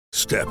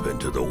Step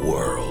into the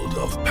world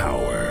of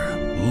power,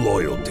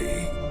 loyalty,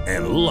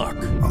 and luck.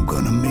 I'm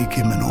gonna make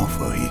him an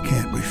offer he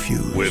can't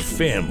refuse. With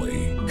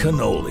family,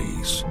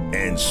 cannolis,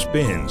 and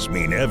spins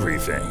mean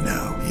everything.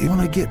 Now, you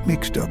wanna get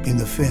mixed up in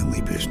the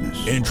family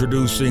business.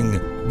 Introducing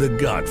The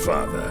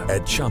Godfather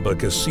at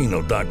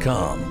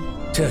ChumbaCasino.com.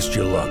 Test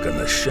your luck in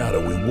the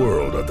shadowy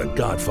world of The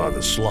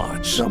Godfather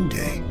slot.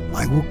 Someday,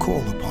 I will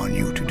call upon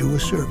you to do a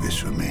service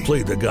for me.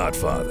 Play The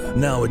Godfather,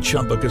 now at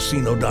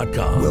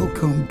ChumbaCasino.com.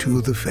 Welcome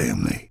to the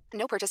family.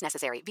 No purchase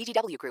necessary.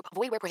 VGW Group.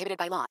 Void where prohibited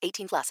by law.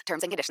 18 plus.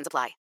 Terms and conditions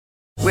apply.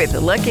 With the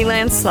Lucky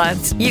Land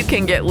Slots, you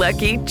can get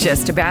lucky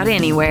just about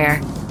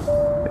anywhere.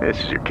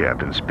 This is your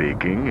captain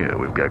speaking.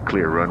 We've got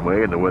clear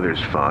runway and the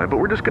weather's fine, but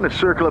we're just going to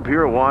circle up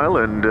here a while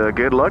and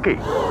get lucky.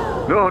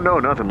 No,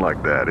 nothing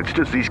like that. It's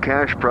just these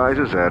cash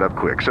prizes add up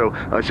quick. So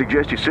I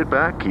suggest you sit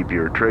back, keep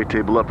your tray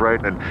table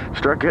upright, and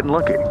start getting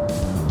lucky.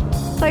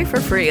 Play for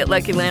free at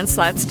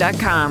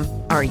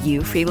LuckyLandSlots.com. Are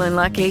you feeling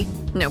lucky?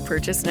 No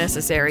purchase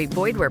necessary.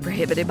 Void where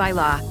prohibited by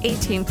law.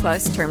 18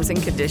 plus terms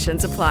and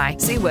conditions apply.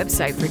 See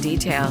website for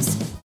details.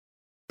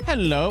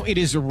 Hello, it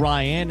is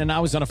Ryan, and I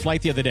was on a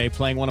flight the other day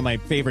playing one of my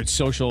favorite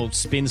social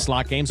spin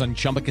slot games on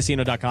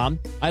ChumbaCasino.com.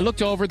 I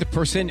looked over at the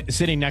person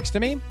sitting next to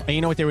me, and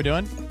you know what they were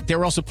doing? They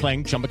were also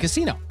playing Chumba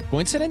Casino.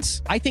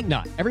 Coincidence? I think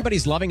not.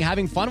 Everybody's loving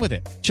having fun with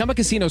it. Chumba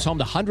Casino is home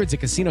to hundreds of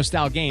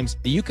casino-style games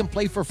that you can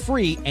play for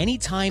free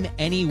anytime,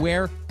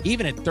 anywhere,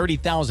 even at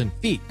 30,000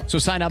 feet. So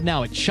sign up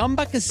now at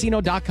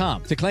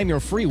ChumbaCasino.com to claim your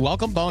free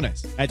welcome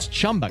bonus. That's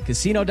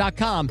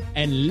ChumbaCasino.com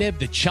and live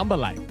the Chumba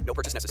life. No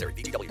purchase necessary.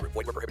 VGW Group.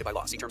 Void where prohibited by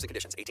law. See terms and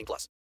conditions. 18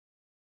 plus.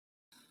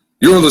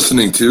 You're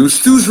listening to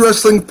Stu's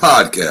Wrestling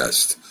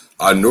Podcast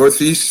on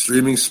Northeast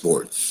Streaming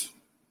Sports.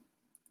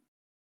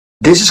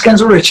 This is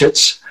Kenzo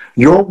Richards.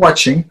 You're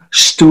watching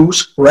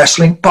Stu's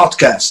Wrestling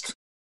Podcast.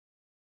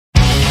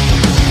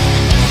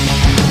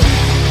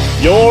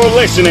 You're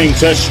listening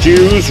to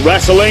Stu's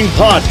Wrestling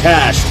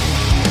Podcast.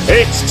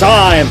 It's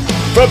time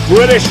for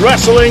British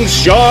Wrestling's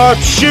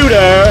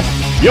sharpshooter,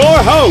 your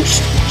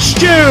host,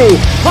 Stu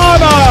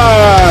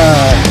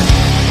Harmer.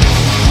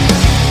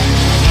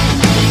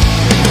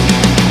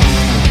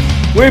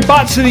 We're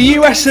back to the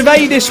US of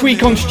A this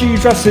week on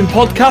Stu's Wrestling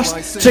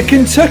Podcast, to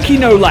Kentucky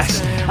no less,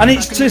 and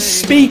it's to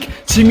speak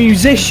to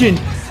musician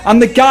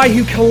and the guy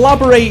who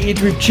collaborated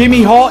with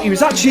Jimmy Hart. He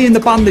was actually in the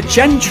band The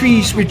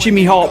Gentrys with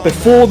Jimmy Hart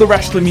before the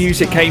wrestling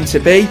music came to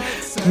be,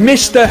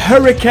 Mr.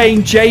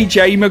 Hurricane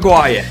JJ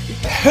Maguire.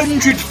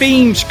 100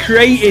 themes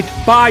created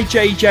by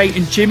JJ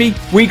and Jimmy.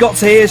 We got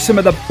to hear some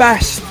of the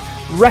best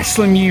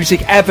wrestling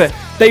music ever.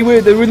 They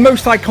were the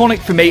most iconic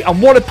for me,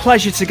 and what a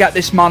pleasure to get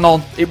this man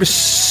on. It was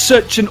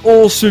such an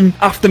awesome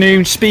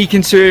afternoon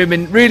speaking to him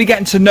and really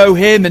getting to know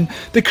him and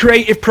the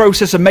creative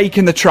process of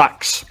making the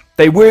tracks.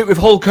 They worked with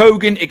Hulk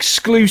Hogan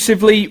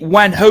exclusively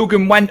when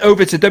Hogan went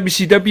over to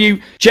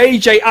WCW.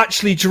 JJ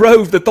actually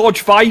drove the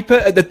Dodge Viper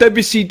at the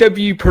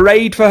WCW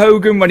parade for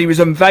Hogan when he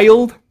was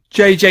unveiled.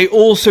 JJ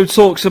also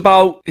talks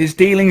about his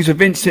dealings with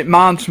Vince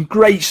McMahon, some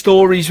great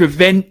stories with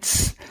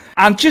Vince.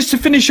 And just to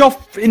finish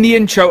off in the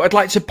intro, I'd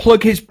like to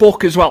plug his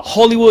book as well,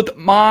 Hollywood,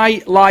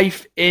 My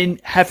Life in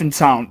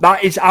Heaventown.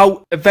 That is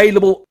out,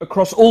 available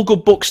across all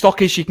good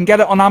bookstockists. You can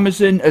get it on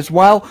Amazon as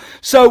well.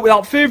 So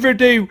without further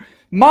ado,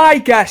 my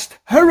guest,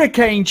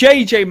 Hurricane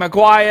JJ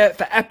Maguire,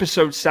 for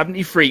episode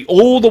 73,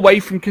 all the way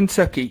from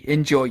Kentucky.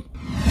 Enjoy.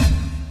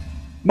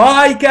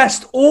 My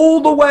guest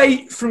all the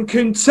way from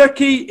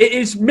Kentucky, it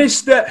is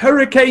Mr.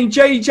 Hurricane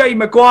JJ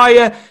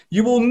Maguire.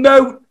 You will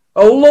know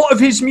a lot of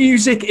his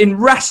music in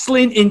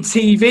wrestling, in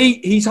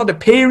TV. He's had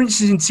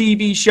appearances in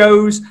TV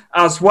shows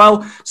as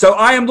well. So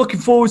I am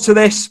looking forward to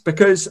this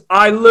because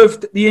I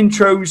loved the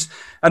intros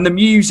and the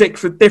music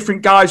for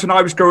different guys when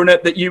I was growing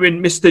up that you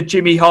and Mr.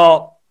 Jimmy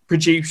Hart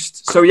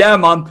produced. So yeah,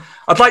 man,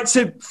 I'd like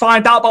to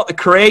find out about the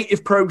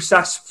creative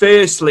process,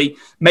 firstly,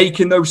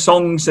 making those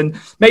songs, and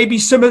maybe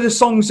some of the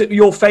songs that are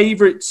your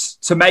favorites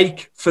to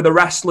make for the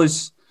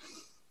wrestlers.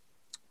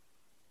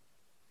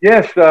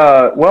 Yes,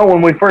 well,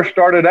 when we first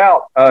started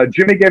out,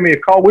 Jimmy gave me a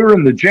call. We were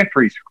in the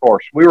Gentrys, of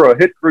course. We were a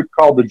hit group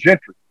called the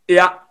Gentrys.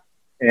 Yeah.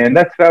 And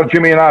that's how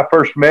Jimmy and I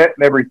first met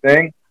and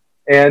everything.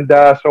 And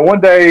so one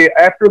day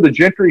after the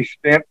Gentry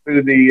stint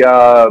through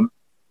the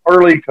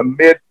early to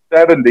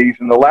mid-'70s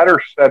and the latter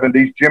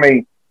 70s, Jimmy,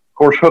 of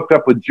course, hooked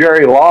up with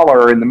Jerry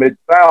Lawler in the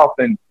Mid-South.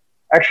 And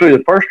actually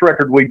the first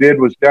record we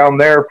did was down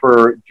there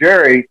for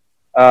Jerry.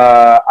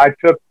 I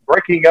took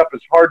Breaking Up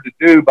Is Hard to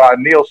Do by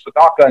Neil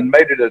Sedaka and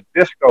made it a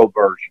disco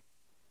version.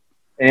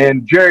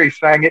 And Jerry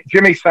sang it.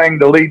 Jimmy sang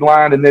the lead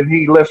line, and then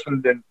he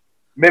listened and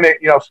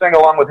sang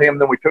along with him.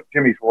 Then we took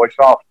Jimmy's voice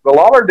off. But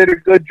Lawler did a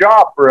good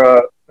job for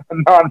a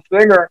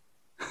non-singer,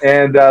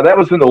 and that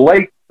was in the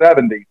late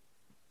 70s.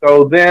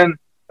 So then,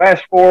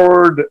 fast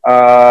forward,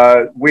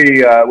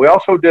 we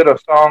also did a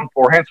song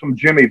for Handsome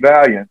Jimmy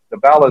Valiant, the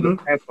Ballad of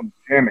Handsome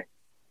Jimmy.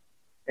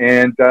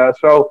 And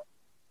so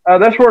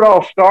that's where it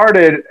all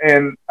started.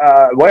 And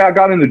the way I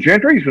got into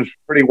Gentrys was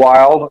pretty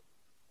wild.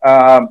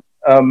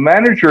 A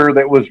manager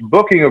that was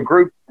booking a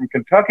group from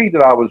Kentucky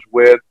that I was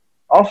with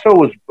also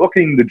was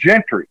booking the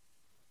Gentry.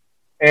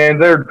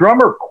 and their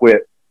drummer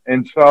quit.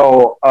 And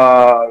so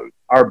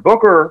our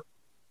booker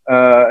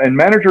and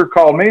manager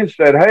called me and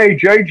said, "Hey,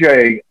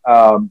 JJ,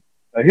 a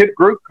hit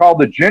group called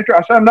the Gentry."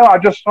 I said, "No, I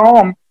just saw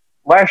them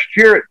last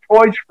year at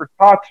Toys for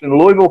Tots in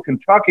Louisville,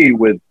 Kentucky,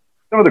 with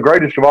some of the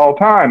greatest of all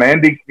time,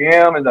 Andy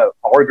Kim and the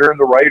Oregon and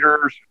the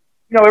Raiders.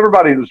 You know,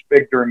 everybody was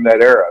big during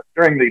that era,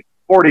 during the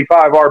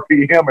 45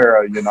 RPM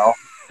era, you know."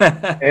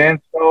 And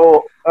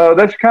so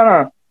that's kind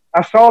of,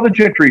 I saw the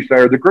Gentrys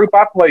there. The group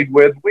I played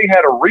with, we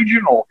had a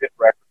regional hit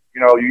record.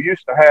 You know, you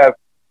used to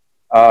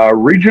have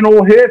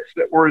regional hits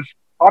that were as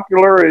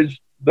popular as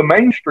the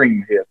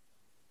mainstream hits,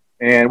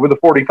 and with the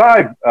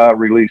 45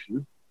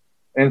 releases.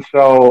 And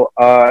so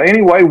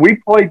anyway, we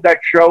played that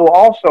show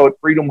also at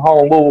Freedom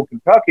Hall in Louisville,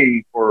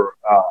 Kentucky for,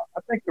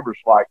 I think there was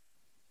like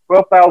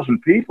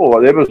 12,000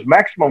 people. It was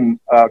maximum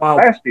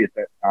capacity at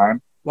that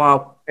time.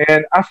 Wow.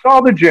 And I saw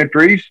the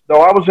Gentrys,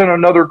 though I was in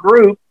another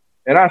group,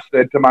 and I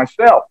said to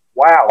myself,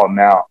 wow,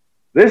 now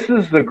this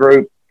is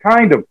the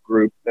kind of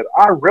group that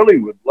I really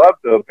would love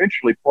to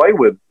eventually play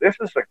with. This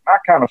is my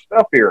kind of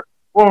stuff here.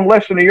 Well, in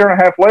less than a year and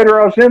a half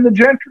later, I was in the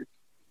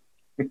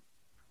Gentrys.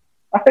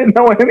 I didn't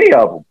know any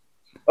of them,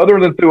 other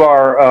than through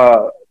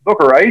our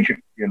booker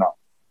agent, you know.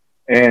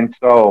 And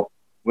so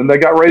when they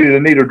got ready to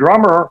need a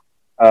drummer,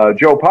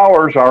 Joe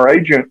Powers, our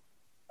agent,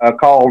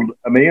 called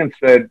me and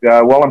said,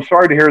 well, I'm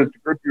sorry to hear that the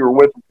group you were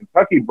with in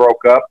Kentucky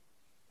broke up,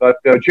 but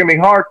Jimmy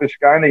Hart, this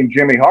guy named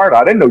Jimmy Hart,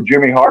 I didn't know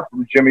Jimmy Hart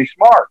from Jimmy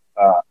Smart.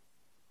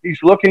 He's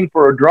looking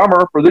for a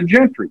drummer for the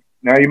Gentry.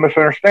 Now, you must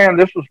understand,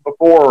 this was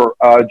before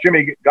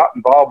Jimmy got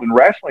involved in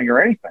wrestling or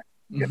anything.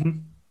 Mm-hmm.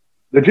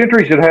 The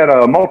Gentrys had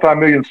a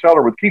multi-million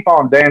seller with Keep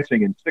On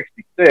Dancing in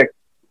 66.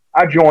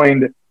 I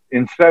joined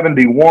in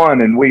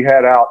 71, and we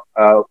had out,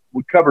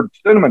 we covered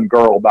Cinnamon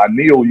Girl by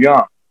Neil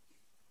Young.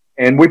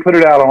 And we put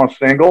it out on a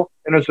single,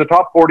 and it's a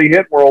top 40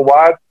 hit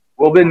worldwide.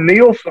 Well, then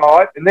Neil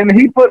saw it, and then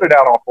he put it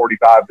out on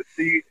 45. But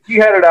see, he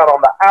had it out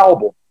on the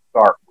album to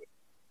start with.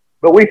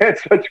 But we had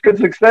such good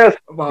success.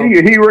 Wow.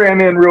 He ran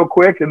in real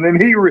quick, and then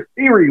he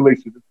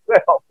released it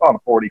himself on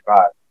 45.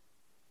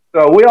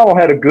 So we all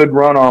had a good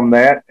run on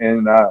that,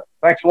 and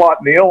thanks a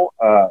lot, Neil.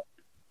 You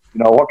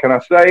know, what can I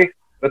say?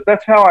 But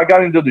that's how I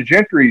got into the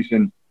Gentrys,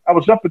 and I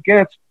was up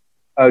against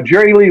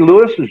Jerry Lee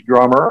Lewis's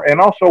drummer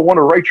and also one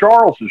of Ray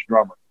Charles's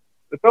drummers.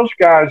 But those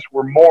guys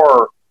were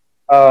more,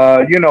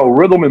 you know,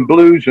 rhythm and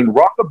blues and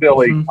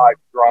rockabilly type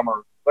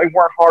drummers. They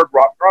weren't hard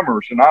rock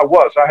drummers, and I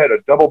was. I had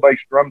a double bass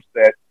drum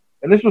set,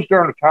 and this was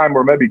during a time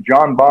where maybe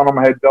John Bonham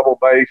had double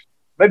bass.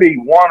 Maybe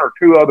one or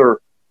two other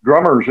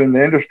drummers in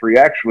the industry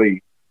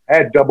actually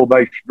had double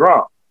bass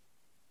drums.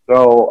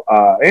 So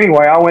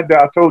anyway,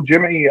 I told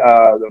Jimmy,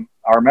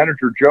 our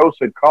manager Joe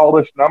said, call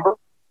this number.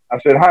 I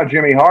said, hi,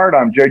 Jimmy Hart.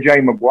 I'm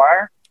J.J.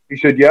 McGuire. He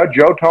said, yeah,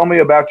 Joe told me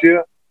about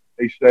you.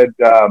 He said,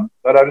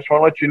 but I just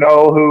want to let you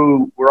know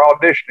who we're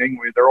auditioning.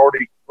 They're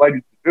already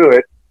slated to do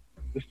it.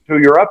 This is who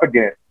you're up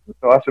against. And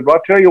so I said, well,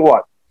 I'll tell you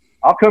what.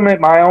 I'll come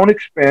at my own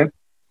expense.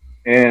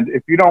 And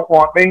if you don't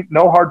want me,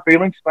 no hard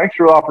feelings. Thanks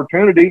for the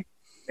opportunity.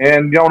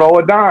 And you don't owe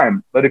a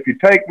dime. But if you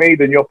take me,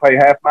 then you'll pay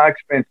half my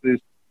expenses,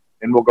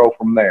 and we'll go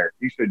from there.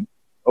 He said,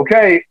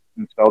 okay.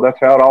 And so that's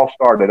how it all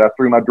started. I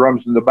threw my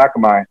drums in the back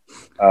of my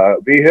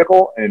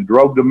vehicle and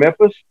drove to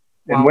Memphis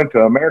and went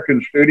to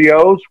American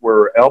Studios,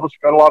 where Elvis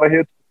got a lot of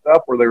hits and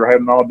stuff, where they were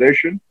having an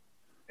audition,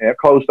 a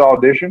closed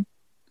audition.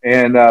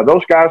 And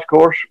those guys, of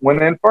course,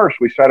 went in first.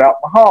 We sat out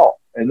in the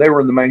hall, and they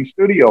were in the main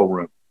studio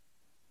room.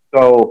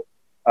 So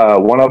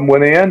one of them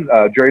went in.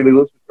 Jerry Lee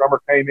Lewis's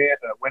drummer went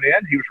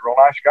in. He was a real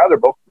nice guy. They're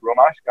both real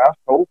nice guys,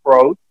 total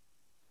pros,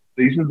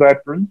 seasoned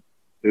veterans,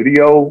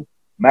 studio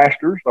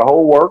masters, the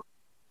whole work.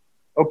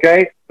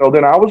 Okay, so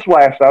then I was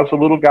last. I was a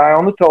little guy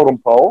on the totem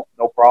pole,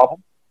 no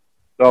problem.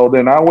 So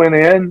then I went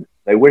in.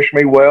 They wished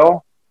me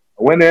well.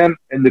 I went in,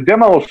 and the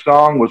demo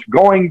song was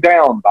Going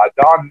Down by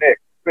Don Nick.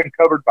 It's been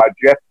covered by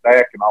Jeff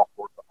Beck and all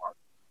sorts of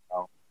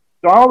artists.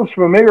 So I was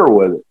familiar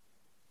with it.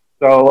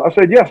 So I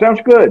said, yeah,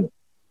 sounds good.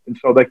 And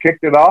so they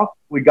kicked it off.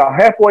 We got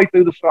halfway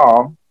through the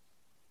song,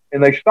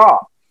 and they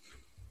stopped.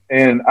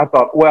 And I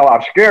thought, well,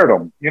 I've scared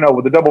them. You know,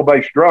 with the double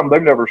bass drum,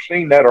 they've never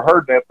seen that or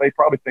heard that. They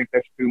probably think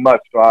that's too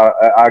much. So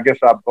I guess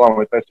I've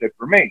blown it. That's it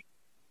for me.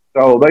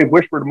 So they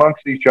whispered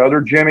amongst each other.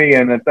 Jimmy,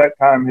 and at that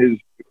time, his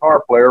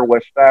guitar player,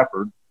 Wes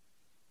Stafford,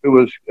 who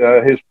was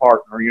his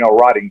partner, you know,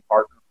 writing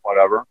partner,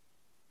 whatever.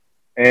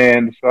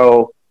 And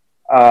so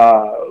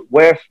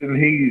Wes and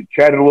he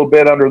chatted a little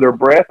bit under their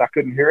breath. I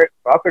couldn't hear it.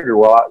 So I figured,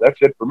 well,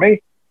 that's it for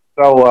me.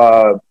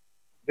 So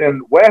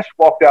then Wes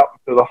walked out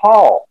into the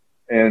hall,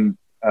 and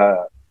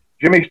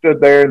Jimmy stood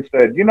there and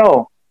said, you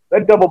know,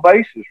 that double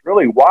bass is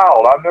really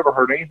wild. I've never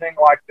heard anything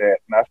like that.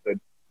 And I said,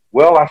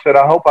 well, I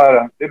hope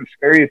I didn't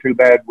scare you too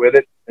bad with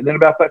it. And then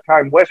about that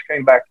time, Wes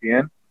came back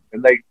in,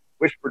 and they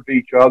whispered to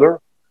each other.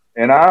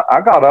 And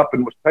I got up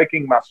and was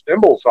taking my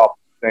cymbals off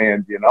the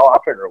stand, you know. I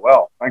figured,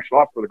 well, thanks a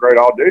lot for the great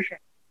audition.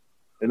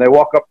 And they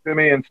walk up to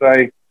me and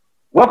say,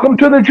 welcome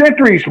to the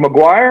Gentrys,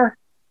 McGuire.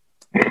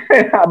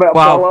 I about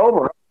fell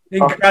over.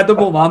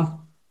 Incredible, man.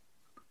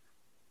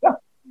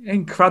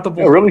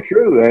 Incredible. Yeah, really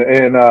true.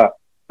 And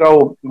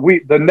So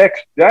the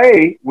next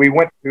day we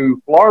went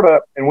to Florida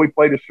and we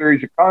played a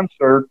series of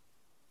concerts.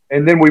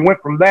 And then we went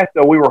from that,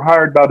 though. We were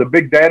hired by the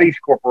Big Daddies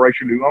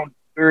Corporation, who owned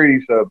a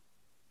series of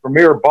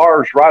premier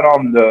bars right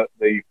on the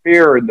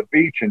pier and the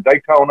beach in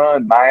Daytona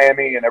and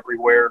Miami and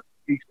everywhere,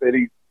 key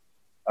cities.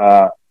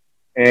 So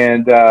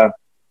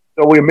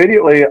we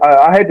immediately,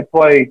 I had to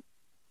play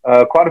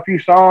quite a few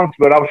songs,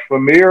 but I was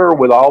familiar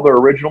with all the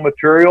original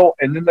material.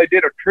 And then they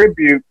did a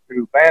tribute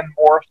to Van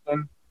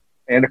Morrison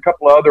and a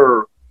couple of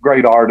other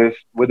great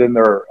artists within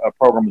their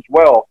program as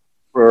well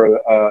for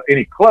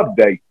any club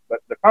date. But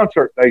the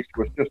concert dates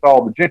was just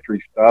all the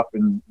Gentry stuff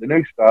and the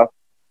new stuff.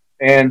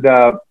 And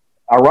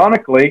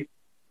ironically,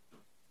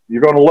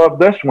 you're going to love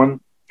this one.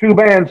 Two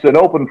bands that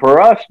opened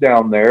for us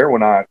down there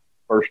when I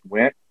first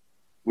went.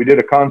 We did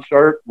a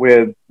concert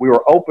we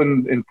were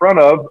opened in front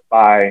of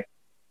by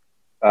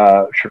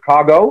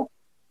Chicago.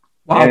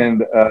 Wow.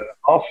 And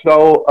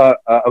also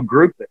a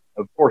group that,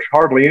 of course,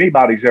 hardly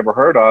anybody's ever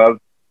heard of.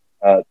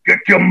 Get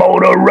your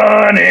motor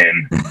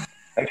running.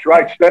 That's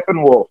right,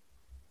 Steppenwolf.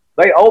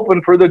 They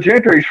opened for the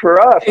Gentrys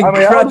for us.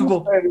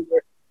 Incredible. I mean,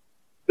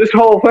 this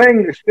whole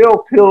thing is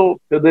still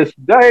till to this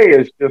day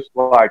is just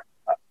like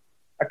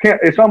I can't.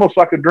 It's almost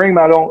like a dream.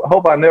 I don't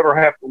hope I never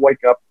have to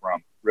wake up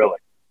from. Really,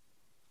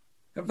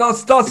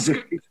 that's it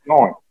just keeps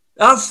going.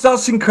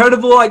 That's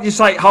incredible. Like just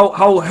like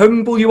how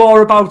humble you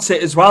are about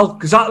it as well.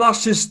 Because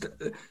that's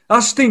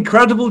just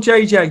incredible,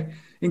 JJ.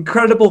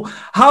 Incredible.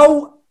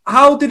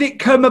 How did it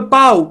come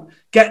about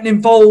getting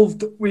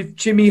involved with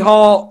Jimmy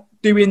Hart?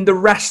 Doing the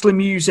wrestling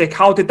music,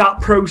 how did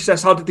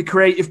the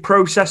creative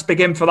process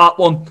begin for that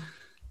one?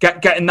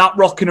 Getting that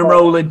rocking and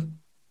rolling.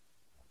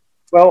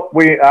 Well,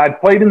 I'd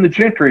played in the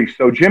Gentry,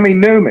 so Jimmy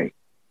knew me,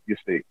 you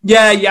see.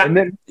 Yeah. And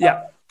then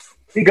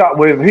he got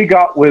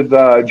with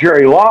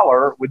Jerry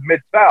Lawler with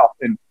Mid-South.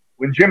 And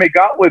when Jimmy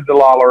got with the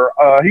Lawler,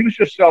 he was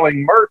just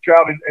selling merch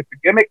out at the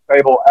gimmick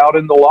table out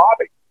in the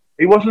lobby.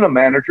 He wasn't a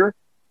manager.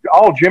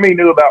 All Jimmy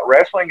knew about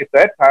wrestling at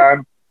that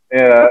time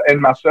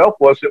and myself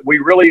was that we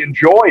really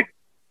enjoyed it.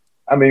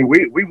 I mean,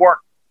 we weren't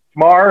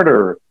smart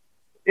or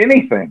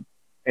anything.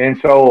 And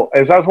so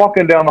as I was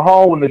walking down the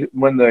hall when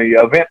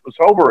the event was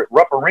over at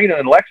Rupp Arena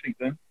in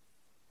Lexington,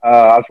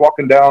 I was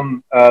walking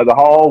down the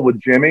hall with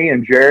Jimmy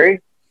and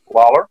Jerry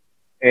Lawler.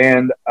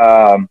 And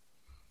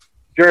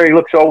Jerry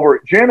looks over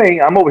at Jimmy.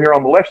 I'm over here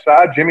on the left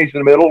side. Jimmy's in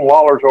the middle and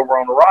Lawler's over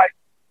on the right.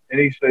 And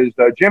he says,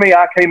 Jimmy,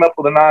 I came up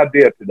with an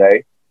idea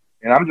today.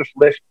 And I'm just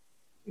listening.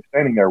 He's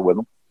standing there with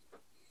him.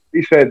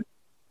 He said,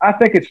 I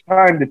think it's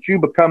time that you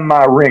become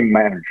my ring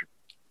manager.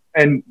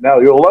 And now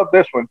you'll love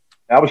this one.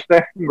 I was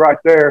standing right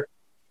there.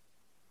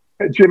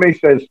 Jimmy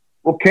says,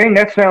 well, King,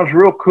 that sounds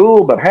real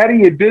cool, but how do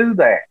you do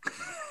that?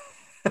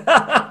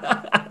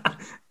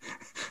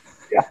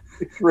 Yeah,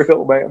 it's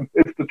real, man.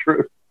 It's the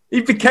truth.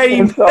 He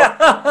became. So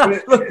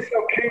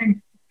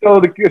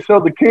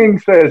the King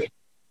says,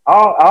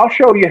 I'll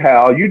show you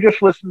how. You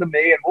just listen to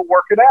me and we'll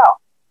work it out.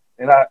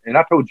 And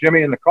I told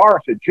Jimmy in the car, I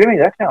said, Jimmy,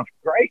 that sounds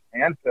great,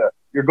 man.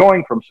 You're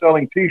going from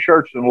selling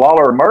T-shirts and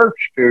Lawler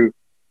merch to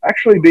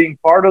actually being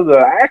part of the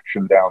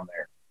action down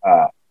there.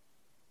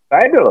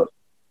 Fabulous.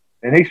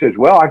 And he says,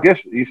 well, I guess,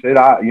 he said,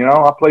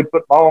 I played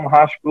football in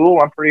high school.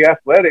 I'm pretty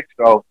athletic,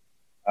 so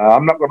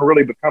I'm not going to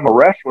really become a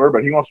wrestler,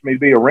 but he wants me to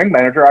be a ring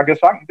manager. I guess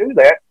I can do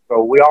that.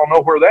 So we all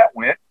know where that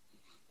went.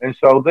 And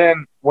so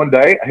then one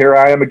day, here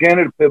I am again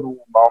at a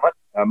pivotal moment.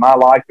 My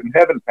Life in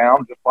Heaven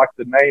Town, just like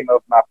the name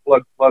of my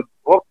plug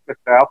book that's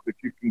out that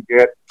you can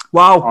get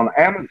on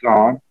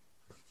Amazon.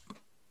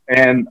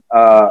 And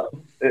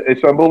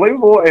it's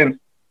unbelievable. And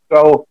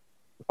so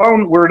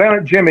we're down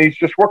at Jimmy's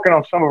just working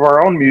on some of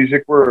our own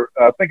music. We're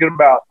thinking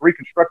about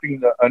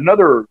reconstructing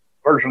another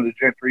version of the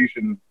Gentrys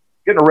and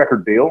getting a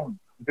record deal,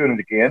 doing it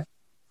again.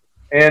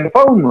 And the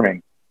phone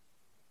rings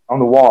on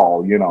the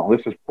wall,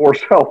 this is poor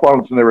cell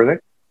phones and everything.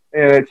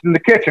 And it's in the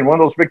kitchen, one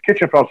of those big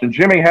kitchen phones. And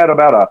Jimmy had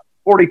about a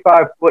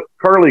 45-foot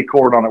curly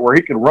cord on it where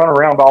he could run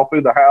around all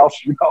through the house,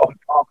 and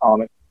talk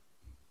on it.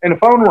 And the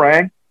phone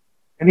rang,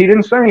 and he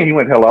didn't say anything. He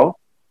went, hello.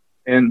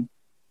 And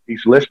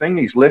he's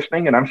listening,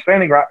 and I'm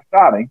standing right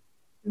beside him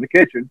in the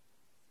kitchen.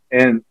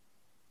 And,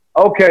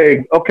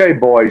 okay,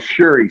 boys,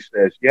 sure, he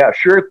says. Yeah,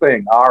 sure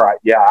thing. All right,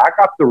 yeah, I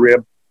got the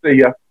rib. See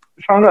ya.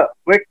 Just hung up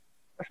quick.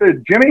 I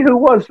said, Jimmy, who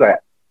was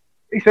that?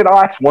 He said,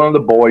 oh, it's one of the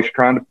boys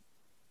trying to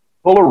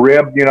pull a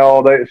rib.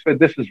 They said,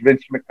 this is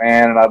Vince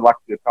McMahon, and I'd like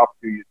to talk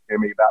to you,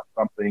 Jimmy, about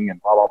something,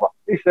 and blah, blah, blah.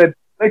 He said,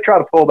 they try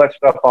to pull that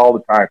stuff all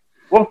the time.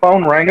 Well, the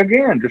phone rang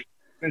again just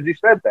as soon as he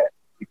said that.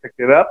 He picked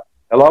it up.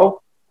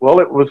 Hello? Well,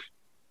 it was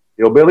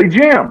Hillbilly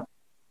Jim.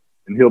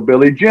 And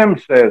Hillbilly Jim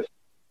says,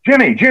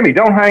 Jimmy,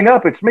 don't hang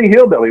up. It's me,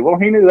 Hillbilly. Well,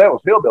 he knew that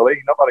was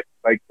Hillbilly. Nobody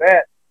could fake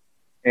that.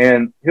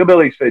 And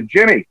Hillbilly said,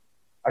 Jimmy,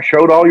 I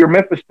showed all your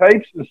Memphis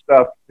tapes and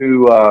stuff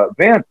to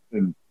Vince,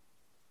 and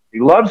he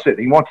loves it.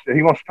 He wants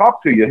to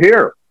talk to you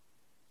here.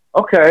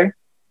 Okay.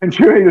 And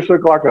Jimmy just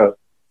looked like a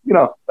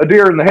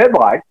deer in the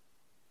headlight.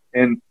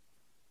 And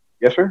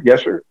yes, sir.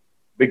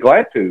 Be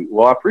glad to.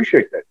 Well, I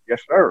appreciate that.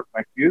 Yes, sir.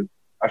 Thank you.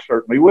 I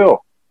certainly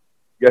will.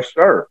 Yes,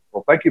 sir.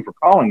 Well, thank you for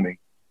calling me.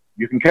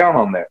 You can count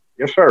on that.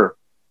 Yes, sir.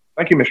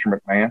 Thank you, Mr.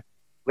 McMahon.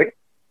 Click.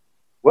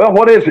 Well,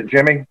 what is it,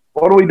 Jimmy?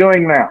 What are we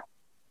doing now?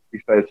 He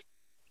says,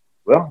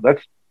 well,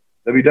 that's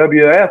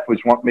WWF was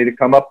wanting me to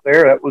come up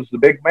there. That was the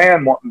big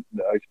man wanting.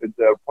 I said,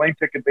 the plane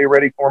ticket be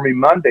ready for me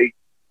Monday.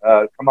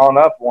 Come on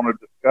up. Want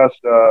to discuss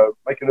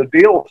making a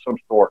deal of some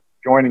sort,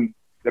 joining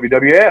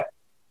WWF.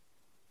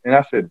 And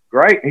I said,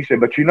 great. He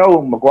said, but you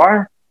know,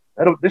 McGuire,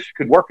 this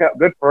could work out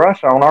good for us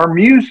on our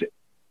music.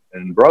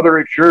 And brother,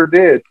 it sure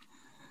did.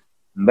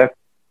 And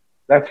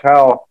that's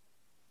how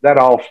that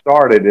all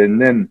started.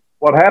 And then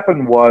what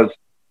happened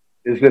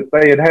is that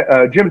they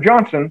had Jim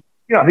Johnson.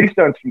 You know, he's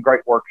done some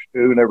great works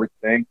too and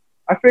everything.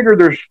 I figure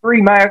there's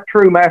three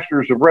true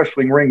masters of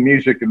wrestling ring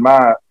music in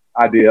my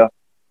idea,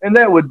 and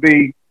that would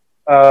be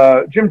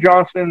Jim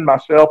Johnson,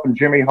 myself, and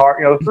Jimmy Hart.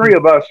 You know, the three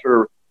of us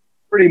are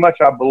pretty much,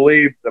 I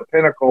believe, the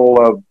pinnacle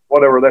of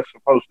whatever that's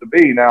supposed to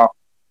be. Now,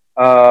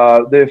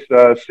 this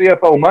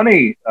CFO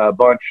Money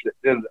bunch that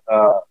did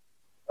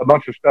a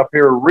bunch of stuff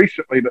here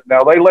recently, but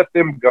now they let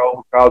them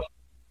go because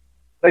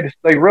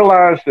they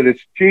realized that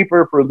it's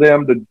cheaper for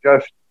them to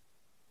just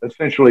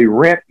essentially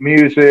rent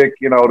music,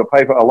 you know, to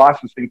pay for a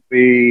licensing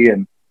fee,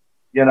 and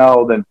you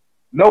know, then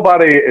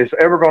nobody is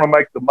ever going to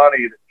make the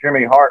money that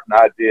Jimmy Hart and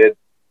I did,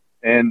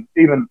 and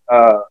even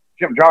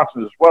Jim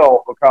Johnson as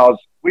well, because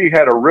we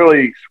had a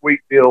really sweet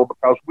deal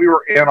because we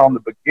were in on the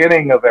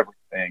beginning of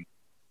everything,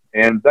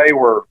 and they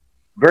were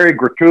very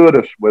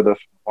gratuitous with us,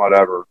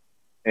 whatever.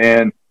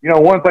 And you know,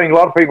 one thing a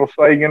lot of people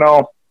say, you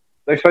know,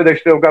 they say they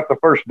still got the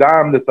first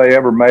dime that they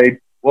ever made.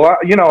 Well,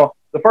 you know,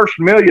 the first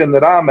million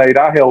that I made,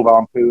 I held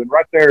on to, and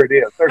right there it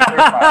is. There's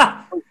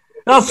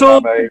That's all.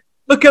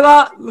 Look at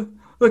that.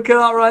 Look at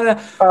that right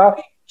there.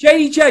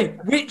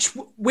 JJ,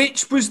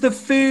 which was the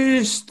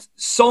first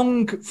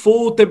song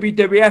for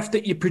WWF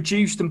that you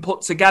produced and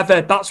put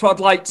together? That's what I'd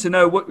like to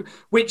know.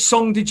 Which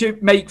song did you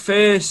make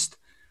first?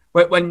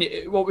 What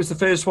was the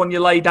first one you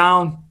laid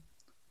down?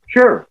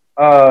 Sure.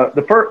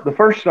 The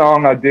first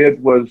song I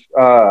did was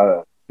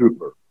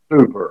Super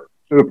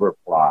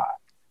Fly.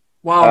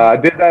 Wow. I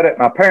did that at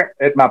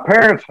my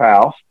parents'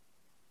 house,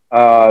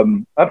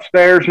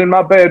 upstairs in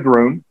my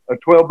bedroom, a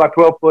 12 by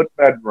 12 foot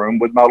bedroom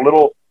with my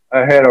little.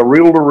 I had a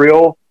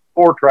reel-to-reel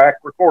 4-track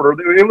recorder.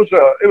 It was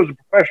a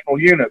professional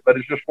unit, but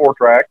it's just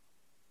 4-track.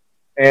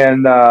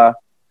 And I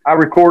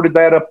recorded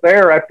that up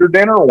there after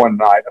dinner one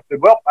night. I said,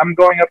 "Well, I'm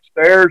going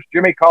upstairs."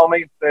 Jimmy called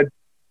me and said,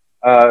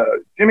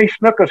 "Jimmy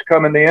Snuka's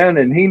coming in,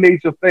 and he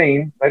needs a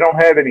theme. They don't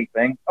have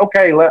anything."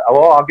 Okay,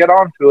 I'll get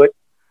on to it.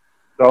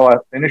 So I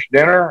finished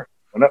dinner.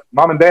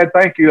 Mom and Dad,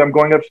 thank you. I'm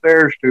going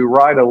upstairs to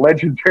write a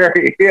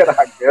legendary hit,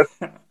 I guess.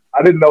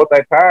 I didn't know at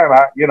that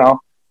time,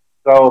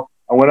 So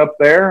I went up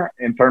there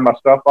and turned my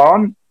stuff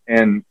on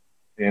and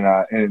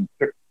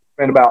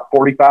spent about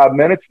 45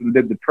 minutes and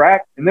did the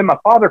track. And then my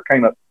father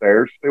came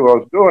upstairs to see what I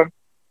was doing.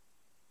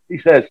 He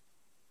says,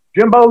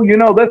 "Jimbo, you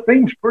know, that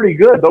theme's pretty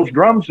good, those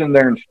drums in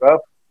there and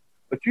stuff.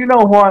 But you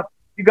know what?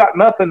 You got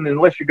nothing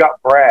unless you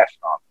got brass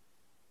on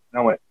it."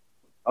 And I went,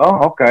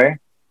 "Oh, okay."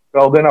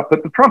 So then I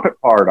put the trumpet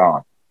part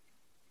on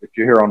that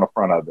you hear on the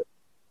front of it.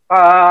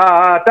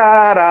 Da,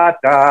 da,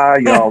 da,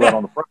 all that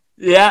on the front.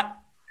 Yeah.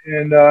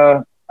 And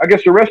I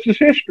guess the rest is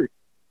history.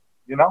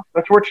 You know,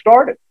 that's where it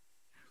started.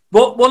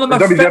 Well, one of my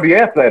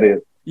WWF, that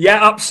is.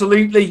 Yeah,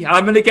 absolutely.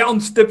 I'm going to get on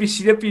to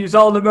WCW as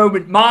well in a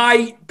moment.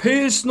 My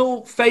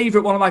personal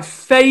favourite, one of my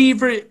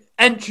favourite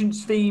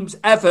entrance themes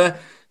ever,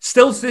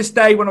 still to this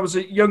day when I was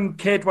a young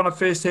kid when I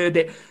first heard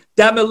it,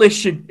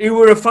 Demolition, who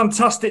were a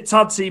fantastic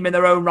tag team in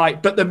their own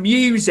right. But the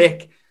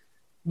music,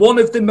 one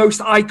of the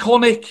most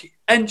iconic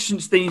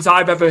entrance themes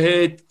I've ever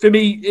heard, for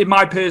me, in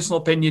my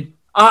personal opinion.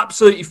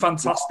 Absolutely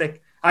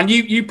fantastic. And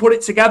you put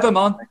it together,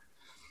 man.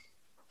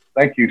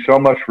 Thank you so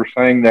much for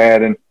saying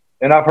that. And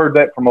I've heard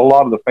that from a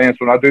lot of the fans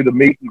when I do the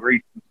meet and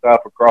greets and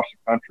stuff across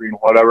the country and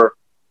whatever.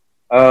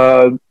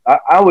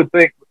 I would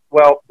think,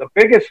 well, the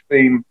biggest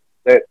theme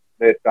that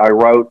I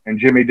wrote and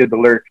Jimmy did the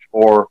lyrics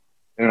for,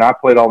 and I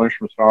played all the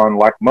instruments on,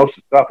 like most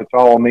of the stuff, it's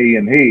all me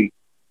and he,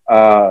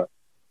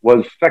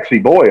 was Sexy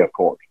Boy, of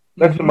course.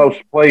 That's the most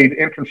played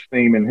entrance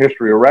theme in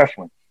history of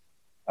wrestling.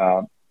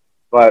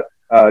 But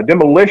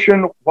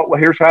Demolition,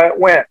 here's how it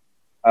went.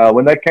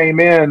 When they came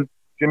in,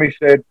 Jimmy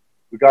said,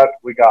 we got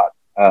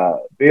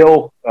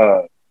Bill,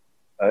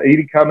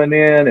 Edie coming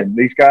in, and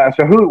these guys. I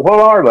said, what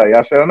are they?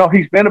 I said, I know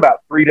he's been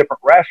about 3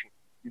 different wrestlers,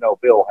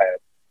 Bill had.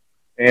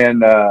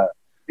 And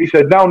he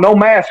said, no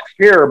masks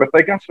here, but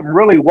they got some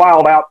really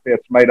wild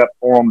outfits made up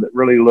for them that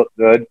really look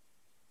good.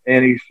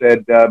 And he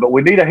said, but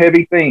we need a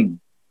heavy theme.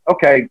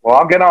 Okay, well,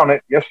 I'll get on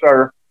it. Yes,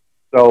 sir.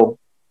 So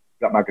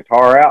got my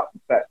guitar out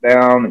and sat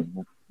down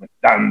and went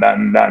dun,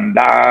 dun, dun,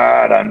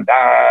 dun, dun,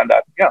 dun,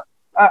 dun. Yeah,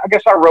 I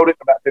guess I wrote it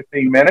in about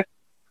 15 minutes.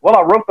 Well,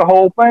 I wrote the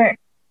whole thing.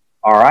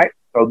 All right.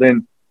 So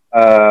then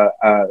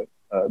I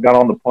got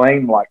on the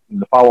plane like in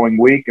the following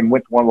week and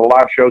went to one of the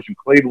live shows in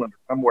Cleveland or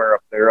somewhere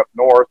up there up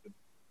north and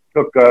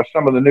took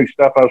some of the new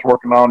stuff I was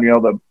working on,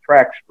 the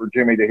tracks for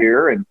Jimmy to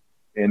hear and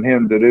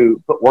him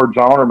to put words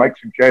on or make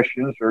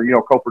suggestions or,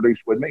 co-produce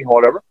with me,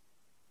 whatever.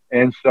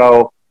 And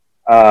so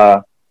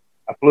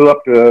I flew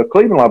up to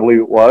Cleveland, I believe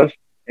it was,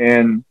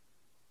 and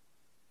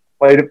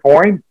played it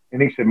for him.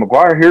 And he said,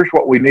 McGuire, here's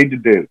what we need to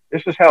do.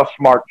 This is how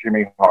smart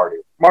Jimmy Hart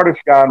is. Smartest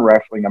guy in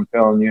wrestling, I'm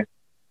telling you.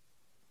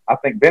 I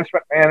think Vince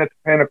McMahon at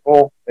the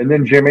pinnacle, and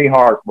then Jimmy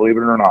Hart, believe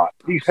it or not.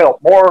 He's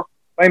helped more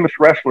famous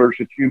wrestlers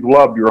that you've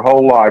loved your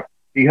whole life.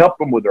 He helped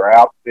them with their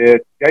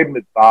outfit, gave them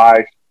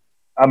advice.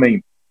 I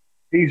mean,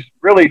 he's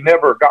really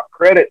never got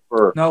credit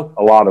for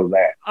a lot of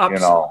that.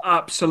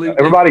 Absolutely.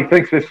 Everybody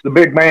thinks it's the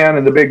big man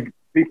and the big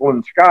people in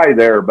the sky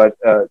there, but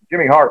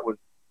Jimmy Hart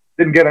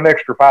didn't get an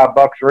extra $5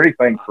 or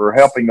anything for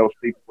helping those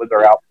people with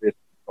their outfits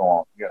and so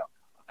on.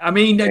 I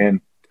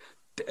mean,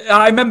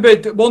 I remember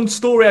one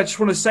story I just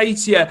want to say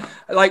to you,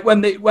 like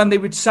when they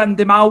would send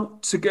him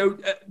out to go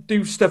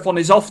do stuff on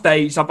his off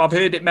days. I've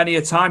heard it many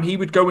a time. He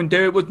would go and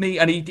do it with me,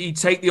 and he'd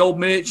take the old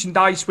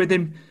merchandise with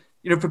him,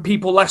 for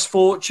people less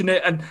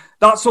fortunate. And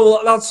that's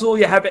all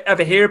you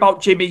ever hear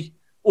about Jimmy.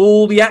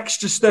 All the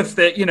extra stuff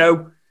that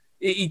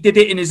he did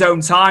it in his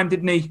own time,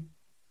 didn't he?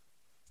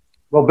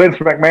 Well, Vince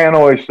McMahon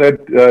always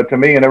said to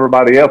me and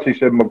everybody else, he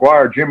said,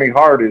 McGuire, Jimmy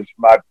Hart is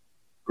my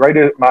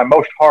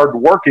most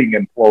hard-working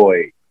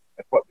employee.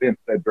 That's what Vince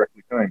said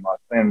directly to him. I was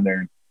standing there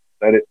and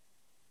said it.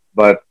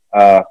 But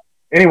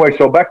anyway,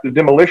 so back to the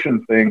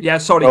demolition thing. Yeah,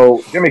 sorry.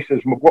 So Jimmy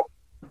says,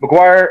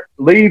 McGuire,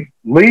 leave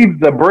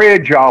the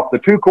bridge off, the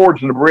 2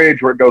 chords in the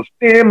bridge where it goes,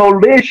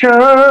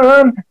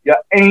 demolition, you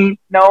ain't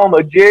no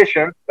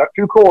magician. Got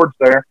 2 chords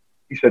there.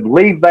 He said,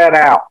 leave that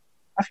out.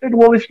 I said,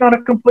 well, it's not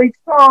a complete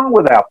song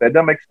without that.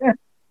 Doesn't make sense.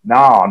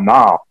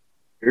 No.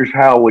 Here's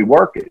how we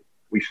work it.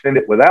 We send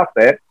it without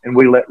that, and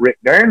we let Rick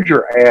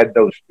Derringer add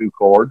those 2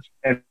 chords,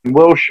 and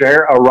we'll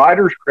share a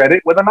writer's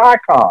credit with an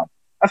icon.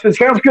 I said,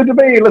 sounds good to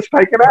me. Let's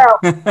take it out.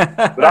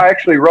 But I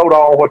actually wrote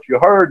all what you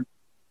heard,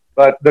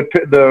 but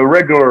the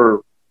regular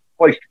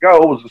place to go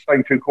was the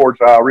same 2 chords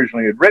I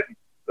originally had written.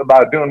 So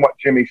by doing what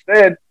Jimmy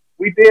said,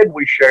 we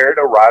shared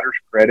a writer's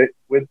credit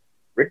with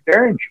Rick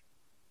Derringer.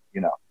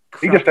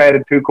 He just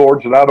added 2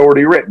 chords that I'd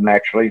already written,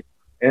 actually.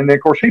 And then,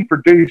 of course, he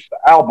produced the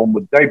album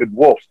with David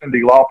Wolf,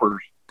 Cyndi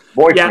Lauper's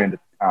boyfriend at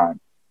the time.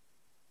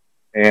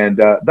 And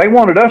they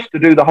wanted us to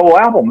do the whole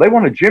album. They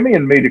wanted Jimmy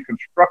and me to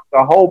construct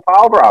the whole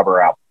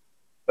Piledriver album.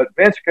 But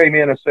Vince came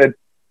in and said,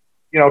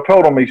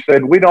 told him, he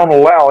said, we don't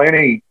allow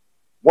any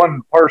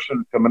one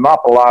person to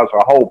monopolize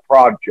a whole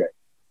project.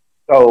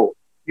 So,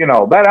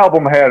 that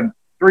album had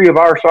 3 of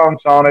our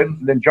songs on it.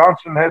 And then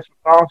Johnson had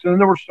some songs. And then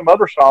there were some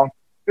other songs,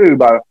 too,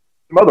 by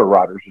some other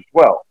writers as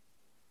well.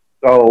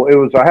 So it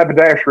was a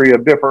haberdashery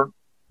of different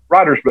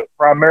writers, but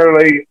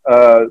primarily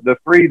the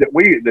 3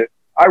 that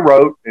I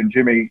wrote and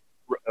Jimmy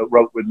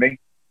wrote with me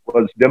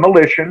was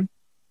Demolition,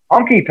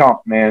 Honky Tonk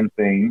Man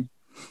Theme,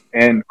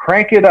 and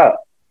Crank It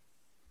Up.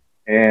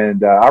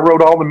 And I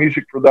wrote all the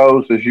music for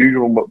those as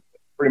usual,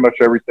 pretty much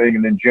everything.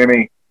 And then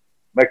Jimmy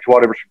makes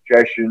whatever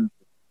suggestions.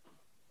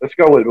 Let's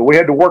go with it. But we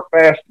had to work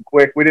fast and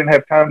quick. We didn't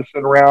have time to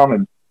sit around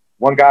and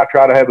one guy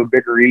tried to have a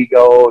bigger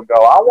ego and go,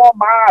 I want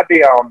my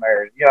idea on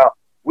there.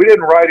 We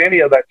didn't write any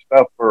of that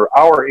stuff for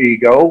our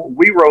ego.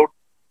 We wrote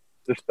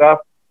the stuff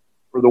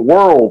for the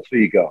world's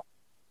ego.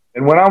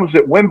 And when I was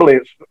at Wembley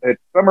at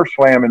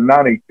SummerSlam in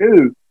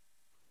 '92,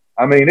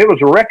 I mean, it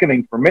was a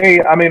reckoning for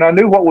me. I mean, I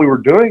knew what we were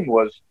doing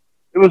was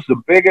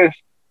the biggest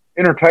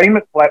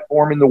entertainment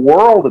platform in the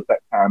world at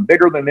that time,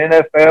 bigger than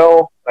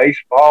NFL,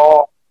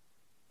 baseball.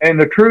 And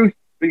the truth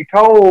be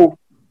told,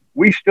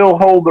 we still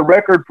hold the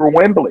record for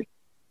Wembley.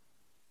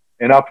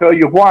 And I'll tell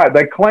you why.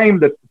 They claim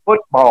that the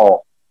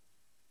football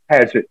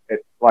has it at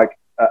like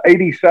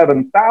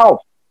 87,000.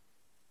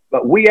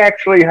 But we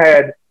actually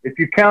had, if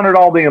you counted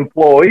all the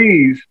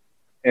employees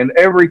and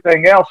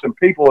everything else and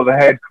people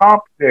that had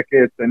comp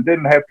tickets and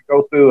didn't have to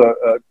go through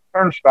a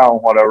turnstile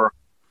and whatever,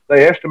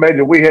 they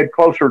estimated we had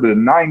closer to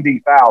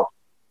 90,000.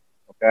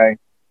 Okay?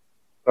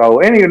 So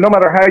no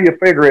matter how you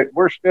figure it,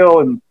 we're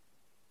still in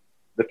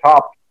the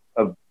top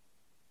of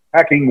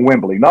packing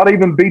Wembley. Not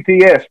even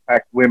BTS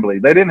packed Wembley.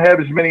 They didn't have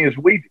as many as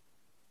we did.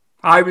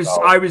 I was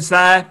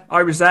there.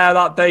 I was there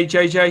that day,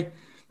 JJ,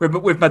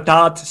 with my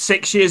dad,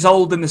 6 years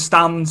old in the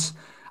stands.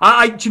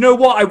 Do you know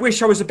what? I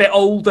wish I was a bit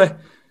older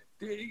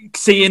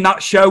seeing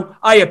that show.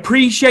 I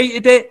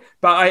appreciated it,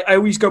 but I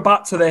always go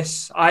back to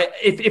this.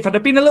 If I'd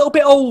have been a little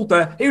bit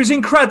older, it was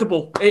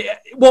incredible.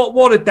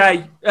 What a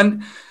day.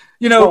 And,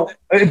 Well,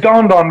 it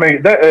dawned on me.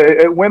 That,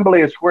 at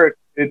Wembley is where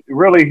it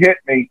really hit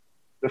me,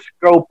 the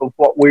scope of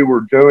what we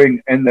were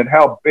doing and then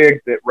how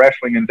big that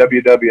wrestling and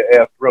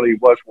WWF really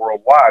was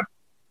worldwide.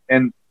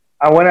 And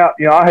I went out,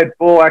 I had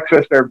full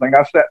access to everything.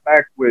 I sat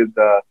back with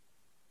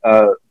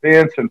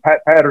Vince and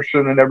Pat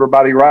Patterson and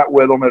everybody right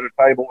with them at a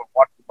table and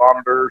watched the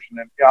monitors. And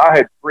then I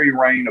had free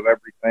reign of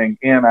everything,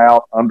 in,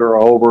 out, under,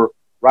 over,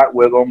 right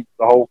with them,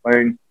 the whole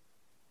thing.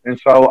 And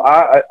so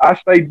I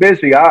stayed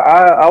busy.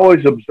 I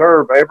always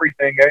observe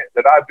everything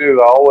that I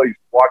do. I always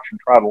watch and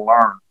try to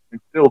learn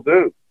and still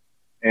do.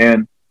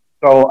 And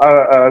so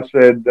I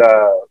said,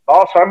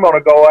 boss, I'm going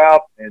to go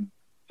out and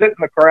sit in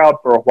the crowd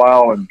for a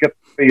while and get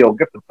the feel,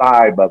 get the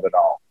vibe of it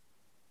all.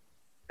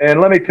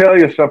 And let me tell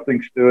you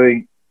something,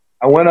 Stewie.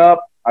 I went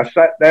up, I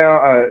sat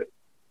down,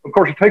 Of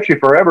course, it takes you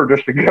forever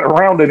just to get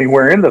around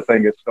anywhere in the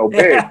thing. It's so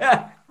big.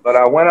 But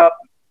I went up.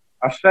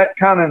 I sat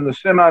kind of in the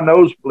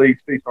semi-nosebleed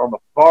seats on the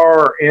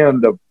far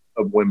end of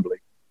Wembley.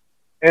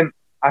 And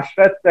I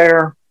sat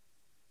there,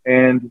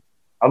 and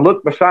I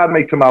looked beside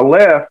me to my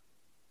left,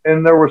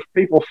 and there was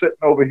people sitting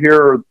over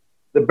here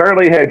that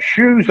barely had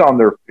shoes on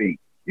their feet.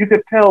 You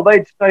could tell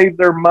they'd saved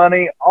their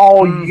money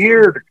all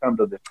year to come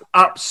to this event.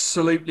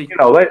 Absolutely. You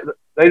know,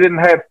 they didn't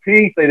have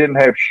teeth. They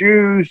didn't have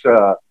shoes.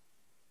 The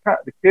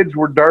kids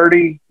were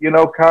dirty, you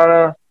know, kind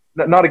of.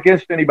 Not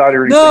against anybody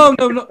or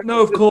anything.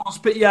 No, of course.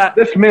 But yeah.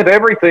 This meant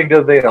everything to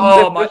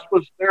them. This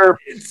was their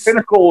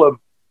pinnacle of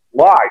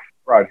life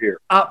right here.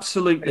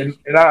 Absolutely.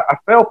 And I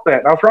felt that.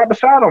 And I was right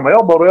beside them,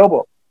 elbow to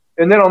elbow.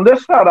 And then on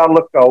this side, I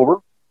looked over,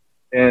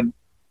 and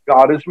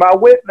God is my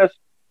witness.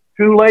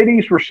 2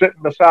 ladies were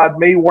sitting beside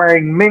me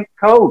wearing mink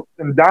coats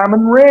and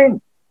diamond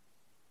rings.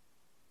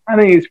 I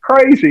mean, it's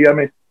crazy. I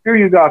mean, here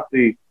you got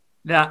the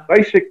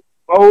basic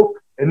folk,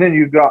 and then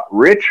you got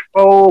rich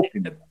folk,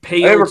 and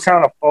every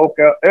kind of folk,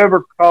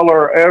 every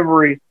color,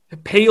 every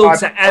appeal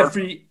to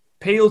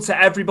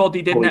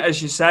everybody, didn't it?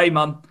 As you say,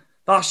 man,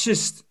 that's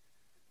just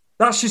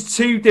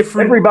 2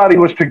 different. Everybody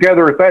was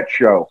together at that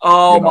show.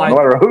 Oh, no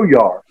matter who you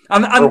are,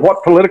 or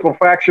what political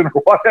faction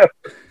or whatever.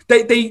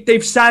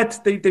 They've said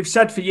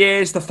for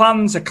years the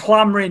fans are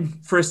clamouring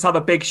for us to have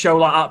a big show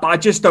like that, but I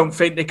just don't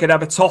think they could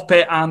ever top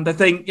it. And I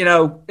think, you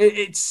know,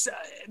 it's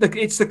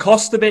the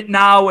cost of it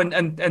now,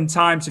 and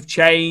times have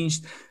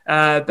changed.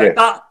 That's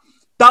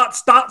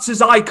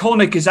as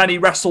iconic as any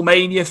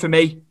WrestleMania for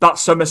me. That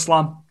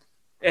SummerSlam,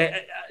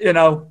 you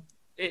know,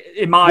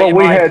 in my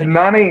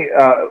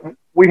opinion.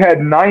 We had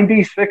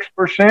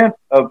 96%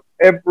 of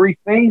every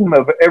theme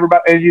of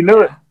everybody, and you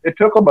knew it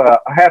took them a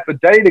half a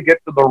day to get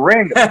to the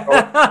ring.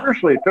 So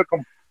seriously,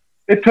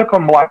 it took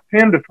them like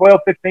 10 to 12,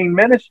 15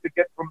 minutes to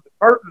get from the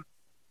curtain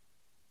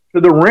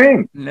to the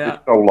ring. Yeah.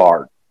 It's so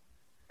large.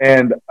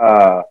 And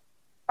I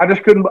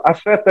just couldn't. I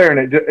sat there,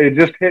 and it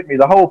just hit me.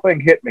 The whole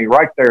thing hit me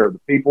right there. The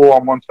people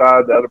on one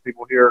side, the other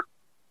people here,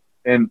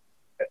 and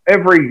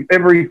every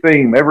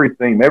theme,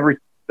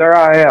 there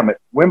I am at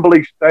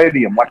Wembley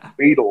Stadium, like the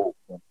Beatles.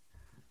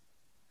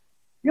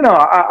 You know,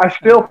 I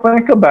still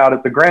think about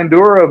it, the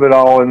grandeur of it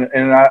all,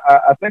 and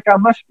I think I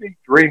must be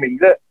dreaming.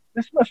 That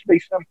this must be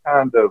some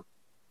kind of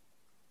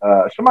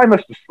somebody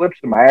must have slipped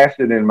some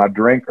acid in my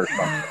drink or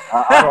something.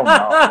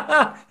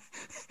 I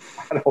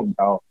don't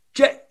know.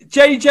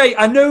 JJ,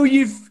 I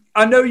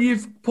know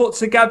you've put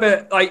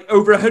together like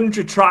over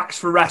 100 tracks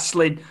for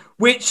wrestling.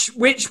 Which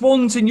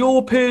ones, in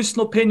your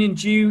personal opinion,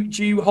 do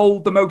you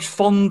hold the most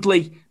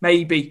fondly?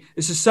 Maybe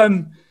is there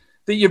some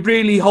that you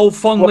really hold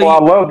fondly?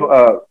 Well, I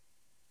love.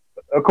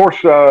 Of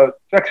course,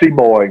 Sexy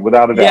Boy,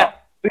 without a doubt.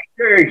 Yeah.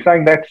 Sherry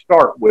sang that to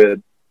start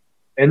with,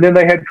 and then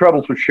they had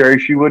troubles with Sherry.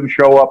 She wouldn't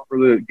show up for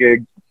the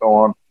gigs and so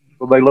on,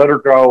 so they let her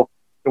go.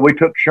 So we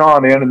took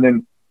Sean in, and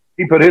then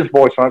he put his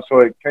voice on it,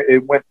 so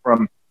it went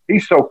from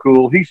he's so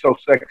cool, he's so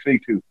sexy,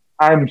 to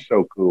I'm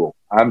so cool,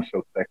 I'm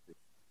so sexy.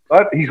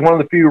 But he's one of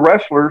the few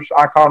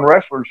icon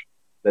wrestlers,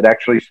 that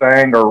actually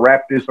sang or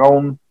rapped his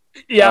own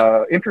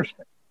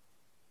interesting.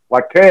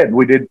 Like Ted,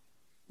 we did.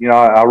 You know,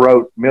 I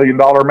wrote $1 Million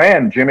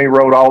Man. Jimmy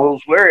wrote all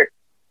those lyrics,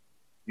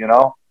 you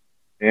know,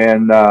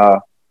 and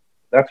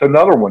that's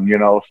another one, you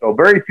know. So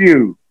very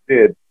few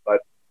did, but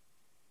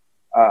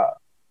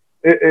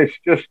it's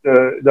just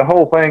the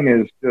whole thing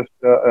is just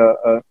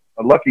a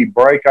lucky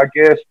break, I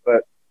guess.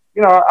 But,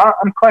 you know,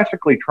 I'm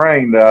classically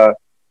trained. I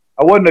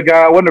wasn't a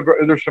guy.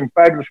 There's some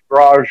fabulous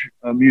garage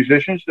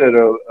musicians that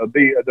are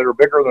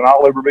bigger than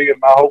I'll ever be in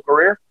my whole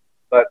career.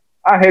 But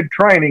I had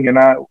training, and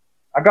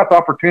I got the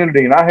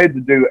opportunity, and I had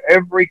to do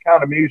every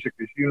kind of music,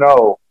 as you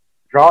know,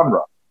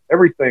 genre,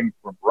 everything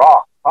from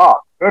rock,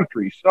 pop,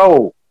 country,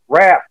 soul,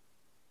 rap,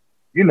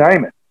 you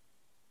name it.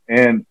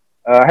 And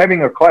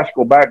having a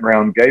classical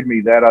background gave me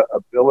that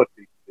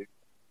ability to do.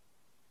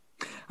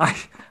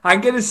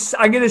 I'm gonna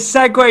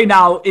segue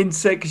now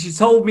into, because you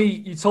told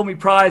me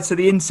prior to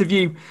the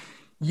interview,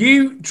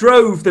 you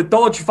drove the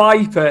Dodge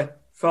Viper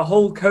for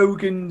Hulk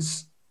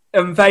Hogan's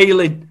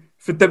unveiling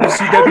for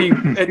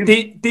WCW at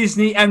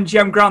Disney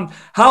MGM Grand.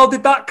 How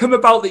did that come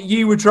about that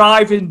you were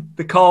driving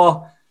the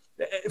car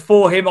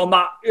for him on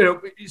that? You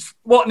know,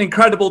 what an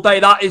incredible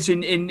day that is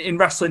in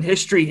wrestling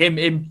history. Him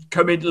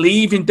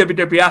leaving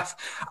WWF.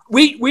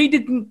 We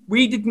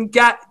didn't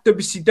get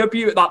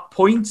WCW at that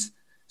point,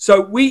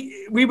 so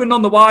we were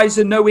none the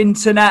wiser. No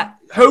internet.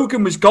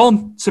 Hogan was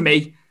gone to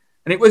me,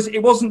 and it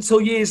wasn't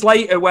until years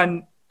later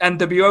when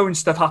NWO and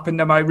stuff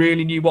happened and I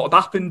really knew what had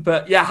happened.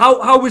 But yeah,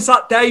 how was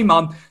that day,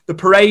 man? The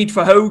parade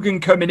for Hogan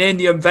coming in,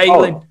 the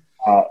unveiling.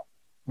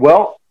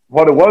 Well,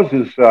 what it was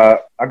is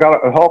I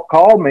got a Hulk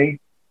called me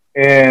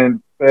and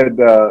said,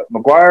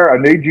 McGuire, I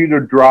need you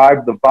to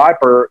drive the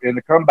Viper in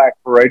the comeback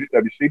parade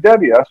at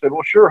WCW. I said,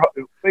 well, sure.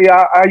 See,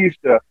 I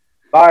used to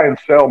buy and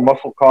sell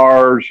muscle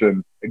cars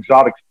and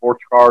exotic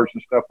sports cars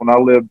and stuff when I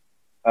lived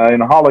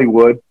in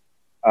Hollywood.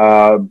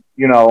 You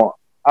know,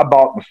 I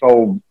bought and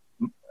sold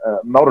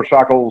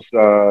motorcycles,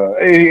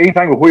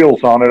 anything with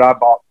wheels on it, I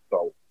bought and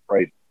sold.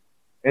 Crazy.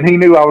 And he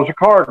knew I was a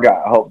car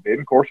guy. Hulk did.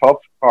 Of course,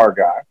 Hulk's a car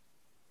guy.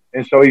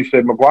 And so he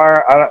said,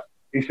 McGuire,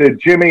 he said,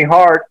 Jimmy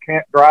Hart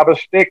can't drive a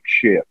stick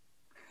shift.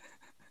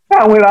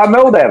 I went, I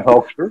know that,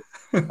 Hulkster.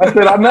 I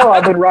said, I know.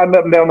 I've been riding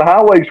up and down the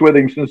highways with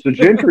him since the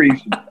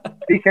Gentrys.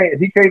 He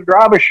can't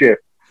drive a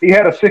shift. He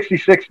had a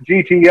 66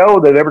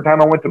 GTO that every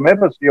time I went to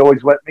Memphis, he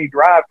always let me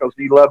drive because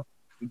he loved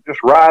to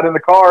just ride in the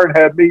car and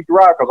had me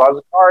drive because I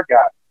was a car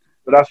guy.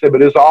 But I said,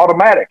 but it's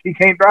automatic. He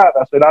can't drive.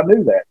 I said, I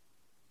knew that.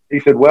 He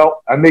said,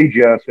 well, I need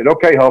you. I said,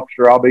 okay,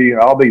 Hulkster,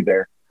 I'll be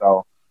there.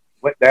 So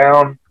went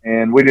down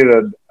and we did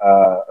a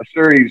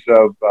series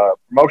of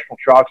promotional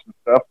shots and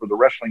stuff for the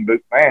Wrestling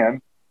Boot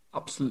band.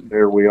 Absolutely.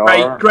 There we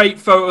are. Great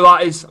photo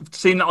that is. I've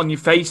seen that on your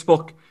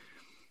Facebook.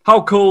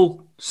 How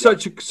cool.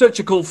 Such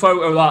a cool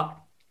photo that.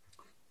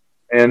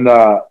 And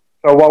so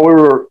while we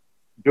were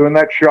doing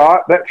that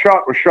shot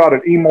was shot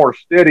at Emmore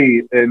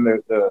City in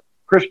the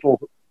Crystal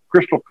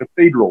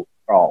Cathedral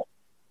Hall.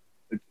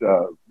 It's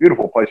a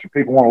beautiful place. If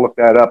people want to look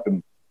that up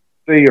and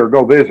see or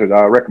go visit,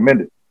 I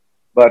recommend it.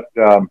 But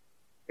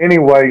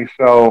anyway,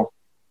 so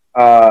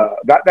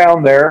got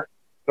down there.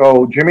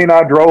 So Jimmy and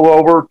I drove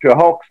over to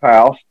Hulk's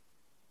house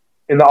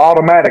in the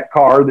automatic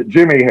car that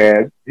Jimmy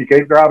had. He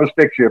can't drive a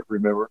stick shift,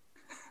 remember?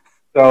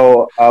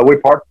 So we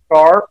parked the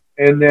car,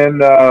 and then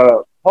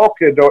Hulk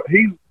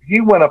he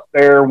went up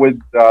there with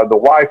the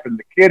wife and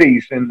the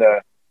kiddies in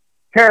the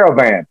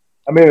caravan.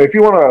 I mean, if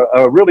you want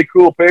a really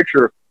cool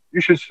picture, you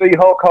should see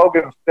Hulk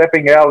Hogan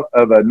stepping out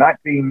of a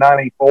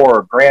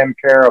 1994 Grand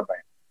Caravan.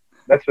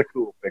 That's a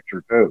cool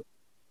picture, too.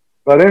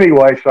 But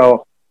anyway,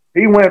 so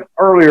he went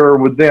earlier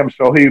with them,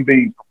 so he'd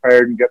be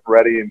prepared and get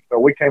ready. And so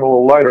we came a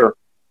little later.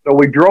 So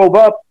we drove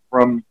up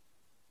from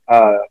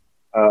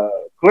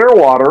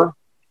Clearwater,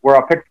 where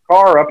I picked the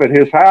car up at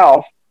his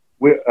house.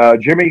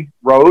 Jimmy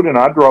rode, and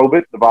I drove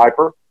it, the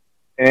Viper.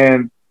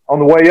 And on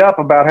the way up,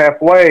 about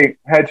halfway,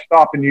 had to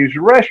stop and use the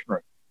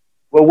restroom.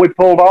 Well, we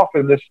pulled off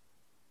in this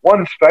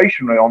one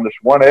station on this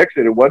one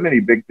exit. It wasn't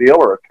any big deal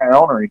or a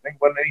town or anything.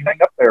 Wasn't anything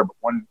up there but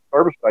one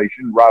service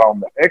station right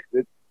on the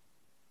exit.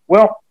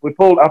 Well,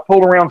 I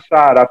pulled around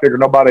side. I figured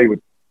nobody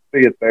would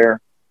see it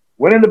there.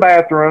 Went in the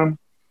bathroom,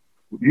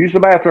 used the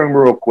bathroom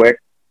real quick,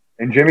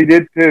 and Jimmy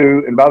did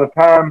too. And by the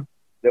time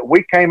that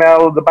we came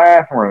out of the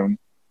bathroom,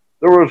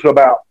 there was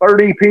about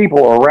 30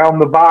 people around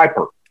the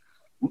Viper.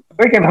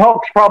 Thinking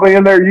Hulk's probably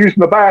in there using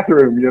the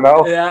bathroom, you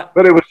know? Yeah.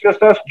 But it was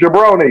just us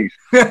jabronis.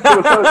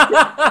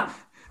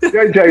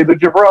 JJ, the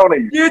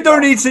jabronis. You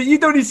don't need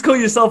to call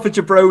yourself a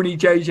jabroni,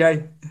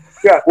 JJ.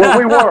 Yeah, well,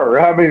 we were.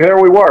 I mean,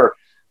 there we were.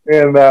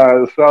 And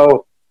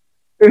so,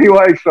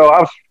 anyway, so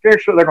I was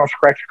scared they're going to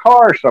scratch a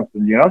car or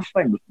something, you know? This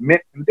thing was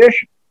mint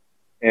condition.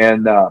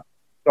 And so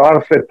I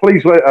said,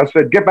 please, I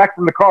said, get back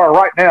from the car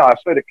right now. I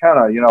said it kind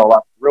of, you know,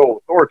 like real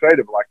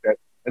authoritative like that.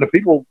 And the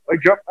people, they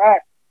jumped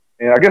back.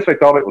 And I guess they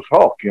thought it was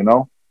Hulk, you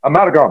know. I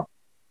might have gone,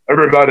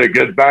 everybody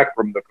get back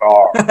from the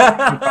car.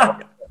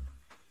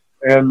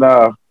 And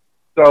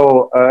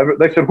so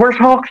they said, where's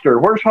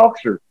Hulkster? Where's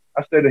Hulkster?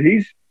 I said,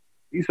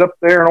 he's up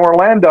there in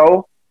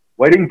Orlando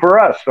waiting for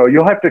us. So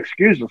you'll have to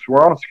excuse us.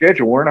 We're on a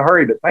schedule. We're in a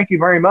hurry. But thank you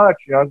very much.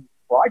 You know,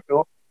 flight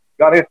bill.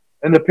 Got it.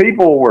 And the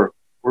people were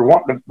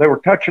wanting they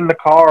were touching the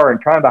car and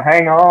trying to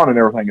hang on and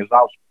everything as I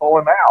was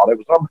pulling out. It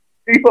was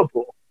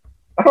unbelievable.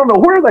 I don't know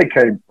where they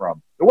came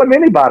from. There wasn't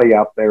anybody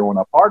out there when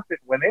I parked it.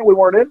 We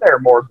weren't in there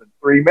more than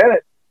 3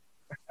 minutes.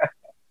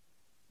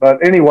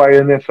 But anyway,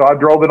 and then so I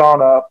drove it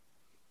on up.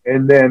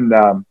 And then,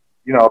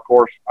 you know, of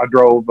course, I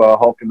drove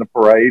Hulk in the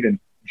parade. And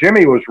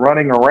Jimmy was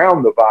running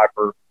around the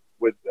Viper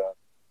with the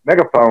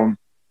megaphone.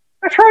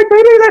 That's right,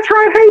 baby. That's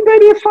right. Hey,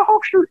 baby, it's the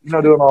Hulkster. You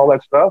know, doing all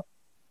that stuff.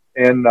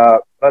 And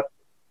but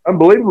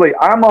unbelievably,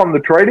 I'm on the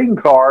trading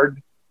card.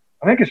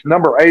 I think it's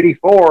number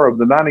 84 of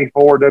the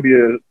 94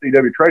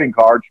 WCW trading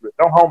cards. But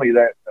don't hold me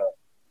that,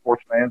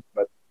 sports fans.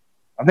 But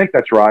I think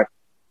that's right.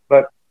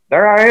 But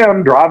there I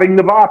am driving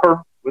the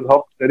Viper with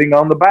Hulk sitting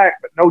on the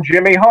back, but no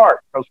Jimmy Hart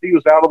because he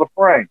was out of the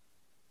frame.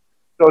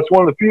 So it's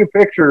one of the few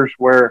pictures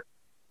where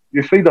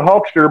you see the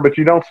Hulkster, but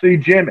you don't see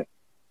Jimmy.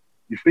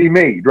 You see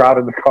me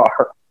driving the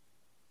car.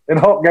 And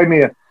Hulk gave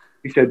me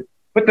he said,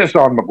 put this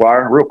on,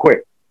 McGuire, real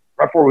quick,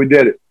 right before we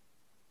did it.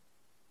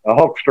 A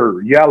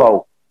Hulkster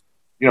yellow,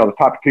 you know, the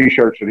type of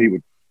T-shirts that he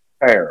would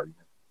wear,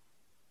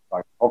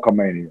 like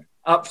Hulkamania.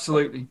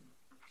 Absolutely.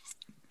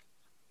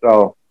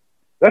 So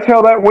that's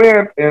how that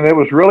went, and it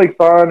was really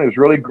fun. It was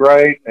really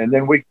great. And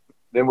then we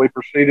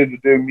proceeded to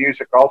do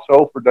music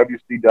also for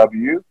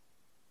WCW.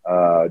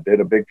 Did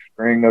a big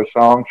string of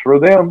songs for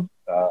them.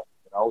 You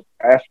know,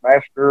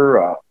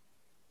 Taskmaster,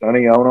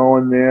 Sonny Ono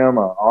and them,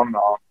 on and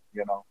on,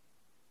 you know.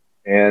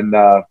 And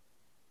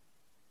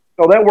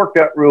so that worked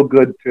out real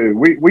good too.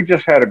 We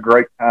just had a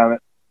great time.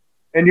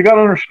 And you got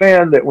to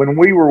understand that when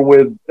we were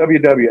with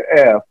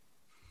WWF,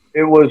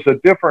 it was a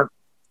different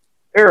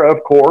era,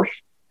 of course,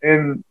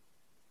 and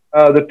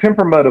the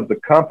temperament of the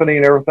company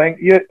and everything.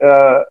 Yet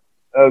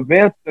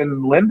Vince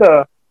and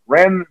Linda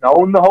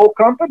owned the whole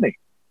company.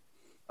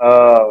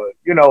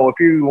 You know, if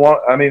you want,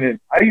 I mean,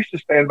 I used to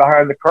stand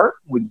behind the curtain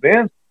with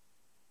Vince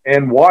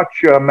and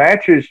watch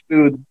matches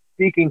through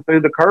peeking through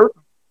the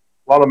curtain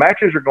while the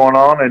matches are going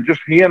on, and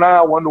just he and I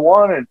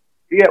 1-to-1. And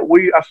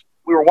we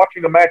were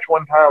watching a match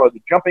one time of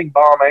the Jumping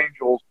Bomb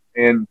Angels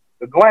and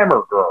the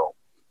Glamour Girl,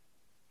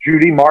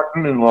 Judy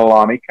Martin and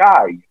Lalani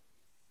Kai.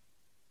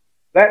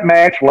 That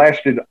match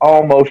lasted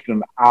almost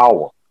an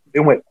hour. It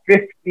went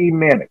 50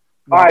 minutes,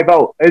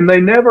 5-0, and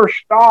they never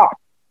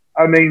stopped.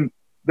 I mean,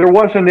 there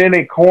wasn't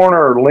any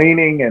corner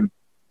leaning and,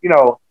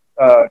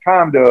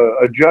 time to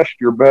adjust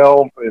your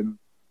belt and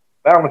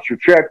balance your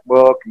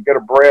checkbook and get a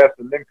breath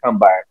and then come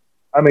back.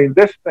 I mean,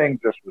 this thing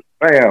just was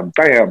bam,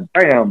 bam,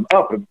 bam,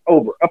 up and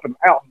over, up and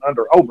out and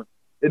under, over.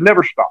 It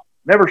never stopped,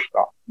 never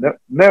stopped,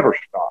 never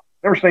stopped.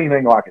 Never seen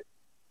anything like it.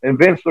 And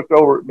Vince looked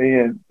over at me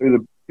and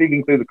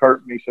peeking through the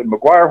curtain, he said,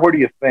 "McGuire, what do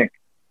you think?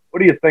 What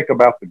do you think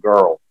about the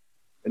girl?"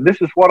 And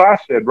this is what I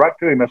said right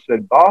to him. I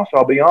said, "Boss,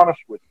 I'll be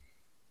honest with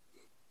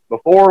you.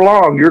 Before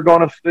long, you're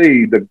going to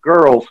see the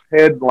girls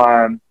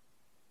headline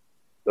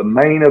the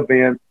main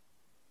event,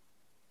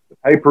 the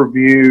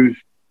pay-per-views,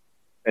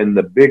 and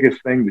the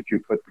biggest thing that you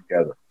put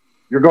together.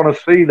 You're going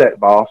to see that,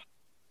 boss."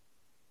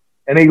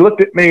 And he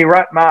looked at me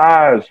right in my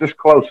eyes, this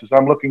close as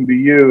I'm looking to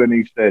you, and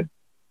he said,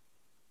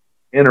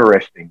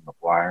 "Interesting,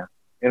 McGuire,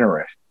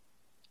 interesting."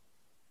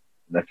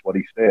 And that's what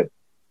he said.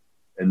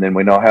 And then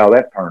we know how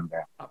that turned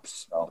out.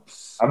 So,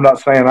 I'm not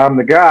saying I'm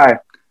the guy,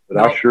 but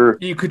I sure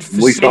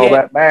we saw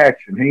that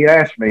match, and he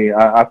asked me.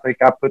 I think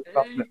I put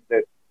something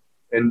that,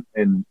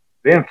 and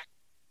Vince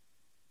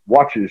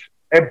watches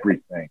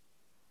everything.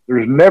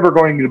 There's never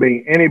going to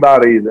be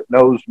anybody that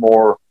knows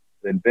more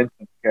than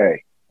Vincent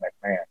K.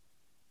 McMahon.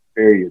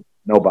 Period.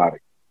 Nobody. I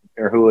don't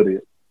care who it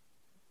is.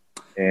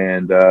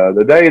 And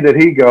the day that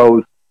he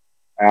goes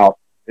out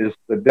is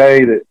the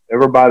day that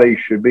everybody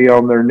should be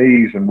on their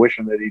knees and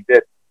wishing that he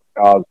did,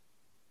 because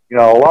a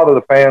lot of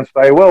the fans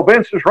say, "Well,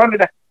 Vince is running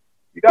down."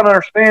 You got to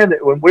understand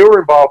that when we were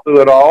involved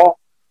through it all,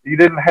 you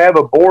didn't have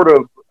a board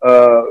of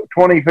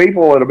 20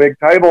 people at a big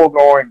table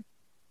going,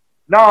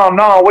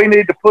 no, we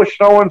need to push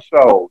so and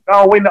so.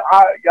 No,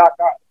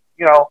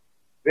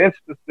 Vince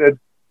just said,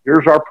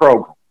 "Here's our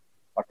program,"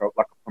 like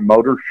a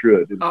promoter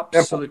should.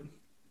 Absolutely.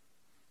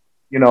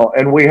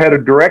 And we had a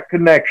direct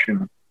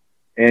connection.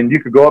 And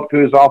you could go up to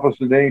his office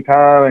at any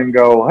time and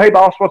go, "Hey,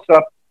 boss, what's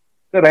up?"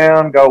 Sit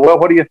down, go, "Well,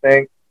 what do you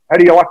think? How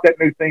do you like that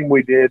new thing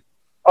we did?"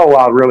 "Oh,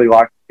 I really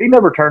like it." He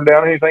never turned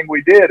down anything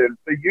we did. And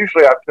so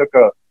usually I took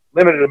a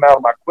limited amount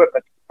of my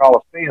equipment to the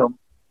Coliseum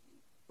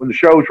when the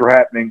shows were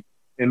happening.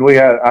 And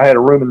I had a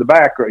room in the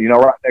back,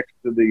 right next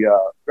to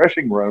the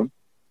dressing room.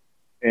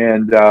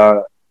 And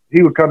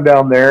he would come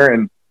down there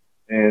and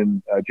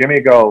Jimmy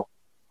would go,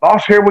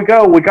 "Boss, here we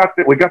go. We got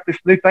this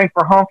new thing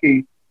for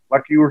Honky.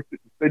 Like you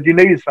said you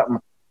needed something.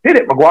 Hit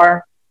it,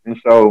 McGuire." And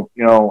so,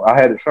 I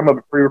had some of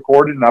it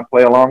pre-recorded, and I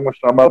play along with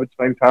some of it at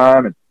the same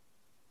time. And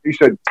he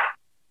said,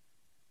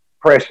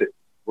 "Press it.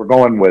 We're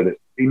going with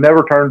it." He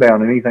never turned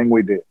down anything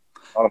we did.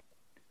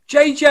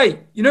 JJ,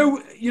 you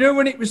know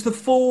when it was the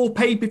 4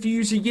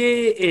 pay-per-views a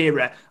year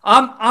era,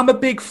 I'm a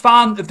big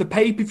fan of the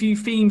pay-per-view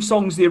theme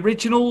songs, the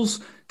originals.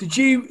 Did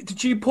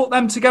you put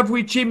them together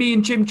with Jimmy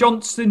and Jim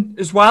Johnston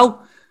as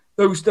well?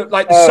 Those that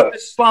like the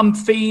SummerSlam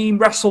theme,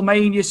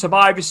 WrestleMania,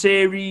 Survivor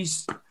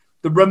Series,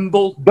 the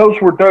Rumble. Those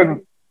were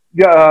done.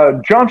 Yeah,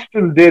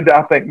 Johnston did,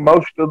 I think,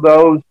 most of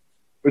those.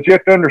 But you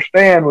have to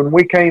understand, when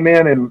we came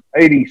in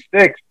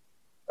 '86,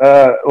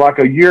 like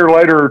a year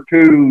later or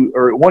two,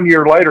 or 1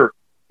 year later,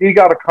 he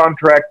got a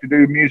contract to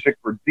do music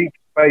for Deep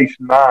Space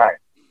Nine.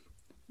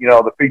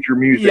 The feature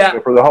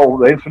music for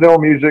the incidental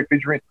music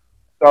featuring.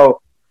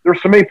 So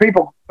there's so many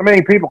people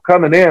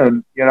coming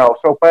in,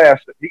 so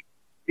fast that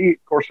he,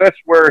 of course, that's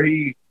where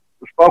he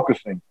was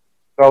focusing.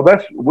 So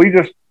we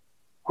just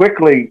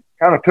quickly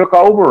kind of took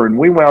over, and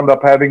we wound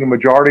up having a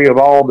majority of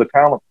all the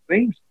talent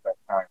themes at that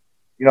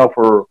time,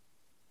 for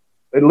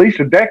at least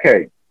a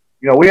decade.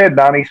 We had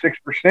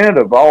 96%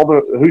 of all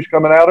who's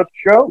coming out at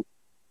the show.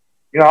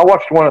 I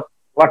watched one of,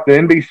 like the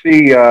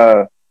NBC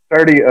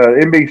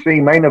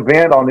NBC main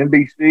event on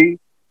NBC.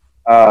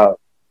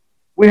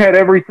 We had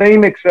every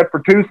theme except for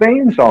 2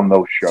 themes on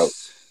those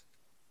shows.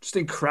 Just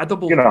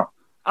incredible.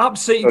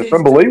 Absolutely, it's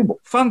unbelievable,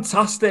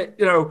 fantastic.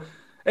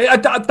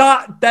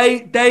 That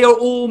they are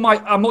all my.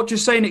 I'm not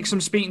just saying it because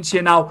I'm speaking to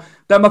you now.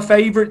 They're my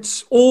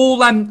favourites. All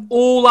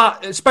that.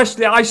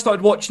 Especially, I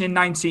started watching in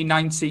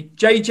 1990.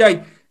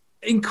 JJ,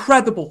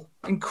 incredible.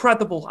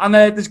 And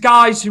there's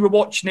guys who were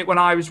watching it when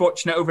I was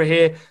watching it over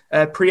here,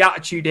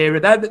 pre-Attitude Era.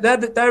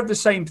 They're the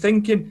same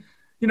thinking.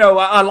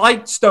 I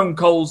liked Stone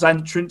Cold's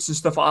entrance and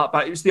stuff like that,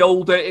 but it was the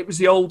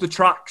older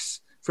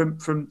tracks from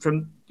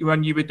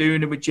when you were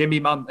doing it with Jimmy,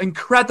 man.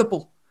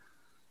 Incredible.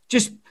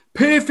 Just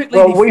perfectly.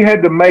 Well, we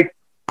had to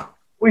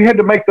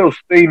make those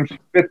themes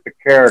fit the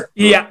character.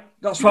 Yeah,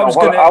 that's what I was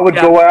going to. I would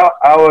go out.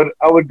 I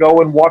would go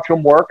and watch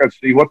them work. I'd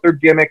see what their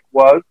gimmick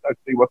was. I'd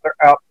see what their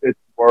outfits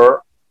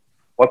were,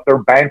 what their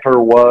banter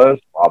was.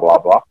 Blah blah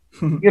blah.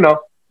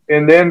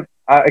 And then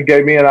it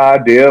gave me an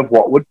idea of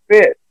what would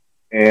fit.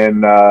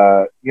 And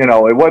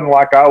it wasn't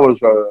like I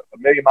was a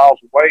million miles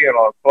away in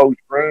a closed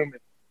room.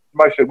 And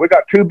somebody said, "We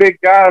got 2 big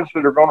guys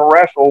that are going to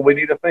wrestle. We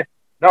need a thing."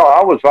 No,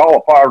 I was all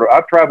a part of it.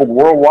 I traveled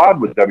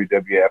worldwide with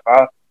WWF.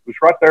 I was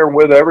right there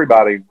with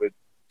everybody,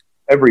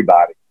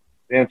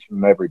 Vince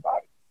and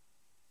everybody.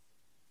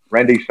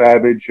 Randy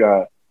Savage,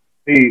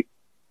 he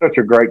such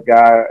a great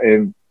guy,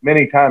 and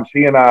many times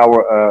he and I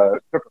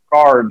took a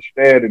car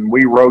instead, and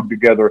we rode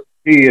together.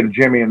 He and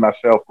Jimmy and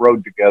myself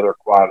rode together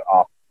quite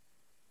often.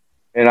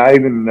 And I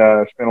even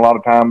spent a lot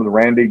of time with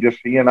Randy, just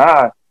he and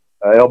I,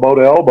 elbow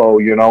to elbow,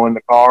 in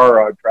the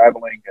car,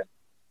 traveling,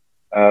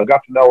 and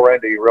got to know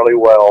Randy really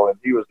well. And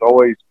he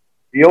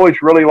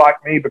always really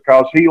liked me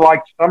because he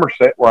liked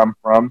Somerset, where I'm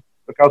from,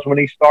 because when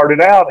he started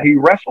out, he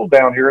wrestled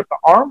down here at the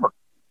Armour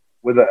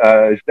with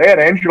his dad,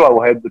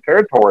 Angelo, had the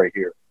territory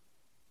here.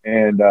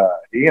 And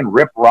he and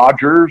Rip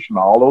Rogers and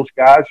all those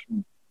guys,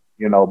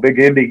 big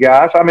indie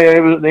guys. I mean,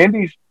 it was the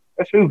indies.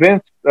 That's who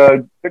Vince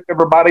picked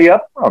everybody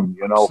up from,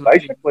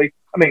 basically.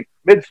 I mean,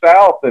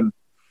 Mid-South and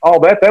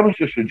all that. That was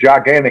just a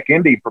gigantic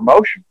indie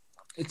promotion.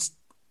 It's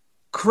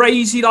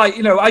crazy.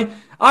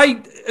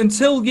 I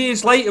until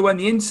years later when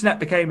the internet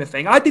became a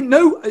thing, I didn't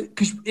know,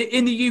 because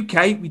in the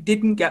UK, we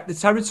didn't get the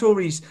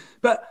territories.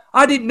 But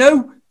I didn't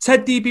know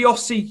Ted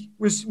DiBiase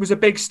was a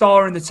big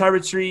star in the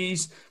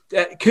territories.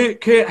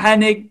 Kurt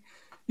Hennig,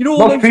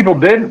 most people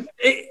didn't.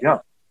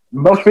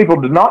 Most people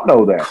did not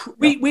know that.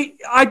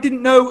 I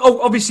didn't know.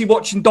 Oh, obviously,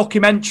 watching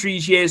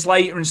documentaries years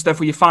later and stuff,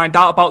 where you find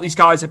out about these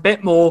guys a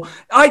bit more.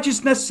 I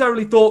just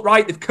necessarily thought,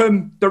 right, they've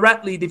come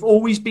directly. They've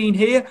always been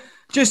here.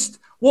 Just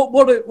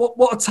what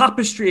a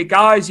tapestry of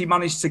guys he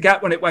managed to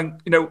get when it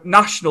went,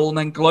 national and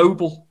then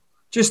global.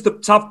 Just to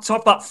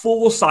have that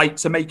foresight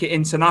to make it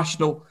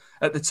international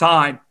at the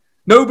time.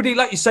 Nobody,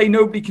 like you say,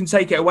 nobody can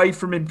take it away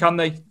from him, can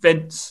they,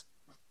 Vince?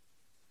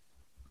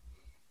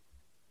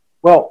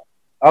 Well,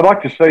 I'd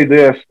like to say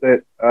this,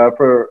 that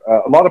for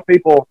a lot of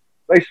people,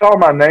 they saw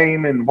my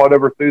name and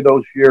whatever through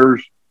those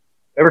years.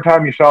 Every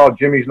time you saw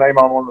Jimmy's name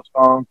on one of the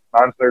songs,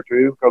 mine's there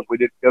too, because we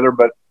did together.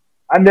 But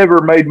I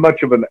never made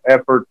much of an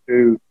effort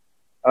to,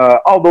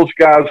 all those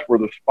guys were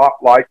the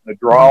spotlight and the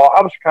draw.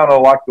 I was kind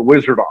of like the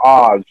Wizard of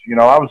Oz.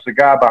 I was the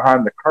guy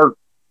behind the curtain.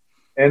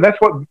 And that's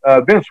what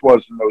Vince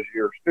was in those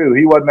years too.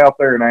 He wasn't out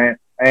there in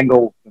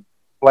angles and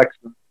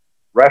flexing,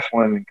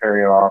 wrestling and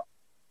carrying on.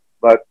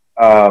 But,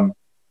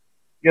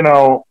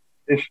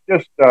 it's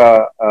just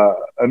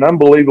an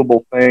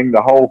unbelievable thing.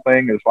 The whole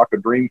thing is like a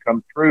dream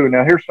come true.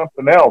 Now, here's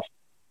something else.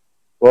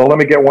 Well, let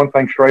me get one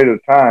thing straight at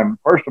a time.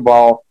 First of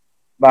all,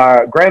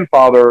 my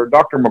grandfather,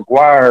 Dr.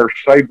 McGuire,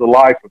 saved the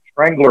life of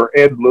Strangler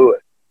Ed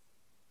Lewis.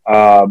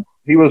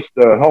 He was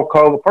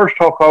the first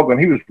Hulk Hogan.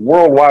 He was a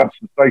worldwide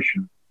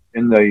sensation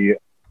in the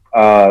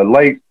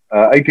late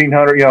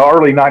 1800s,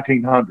 early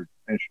 1900s.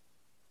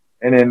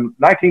 And in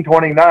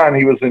 1929,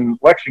 he was in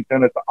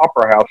Lexington at the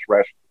Opera House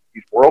wrestling.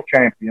 He's world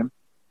champion.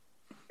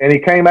 And he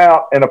came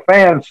out, and a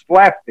fan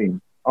slapped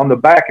him on the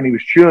back, and he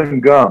was chewing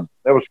gum.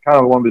 That was kind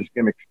of one of his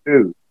gimmicks,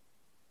 too.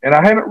 And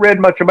I haven't read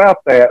much about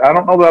that. I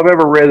don't know that I've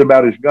ever read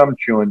about his gum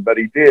chewing, but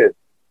he did.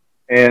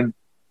 And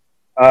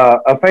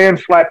a fan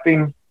slapped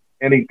him,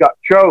 and he got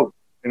choked.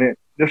 And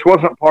this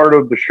wasn't part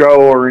of the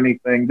show or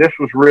anything. This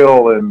was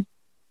real. And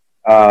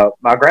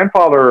my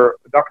grandfather,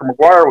 Dr.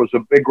 McGuire, was a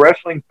big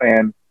wrestling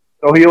fan,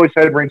 so he always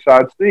had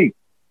ringside seats.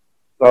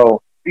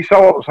 So he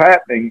saw what was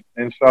happening,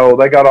 and so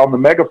they got on the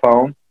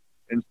megaphone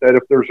and said,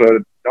 if there's a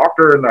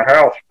doctor in the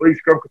house, please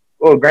come.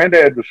 Well,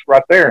 Granddad was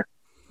right there.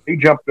 He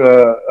jumped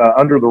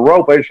under the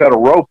rope. They just had a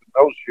rope in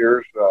those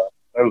years.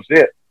 That was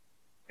it.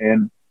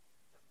 And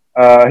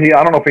I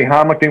don't know if he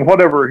Heimlicked him,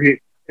 whatever.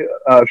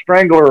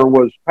 Strangler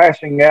was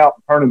passing out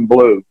and turning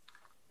blue.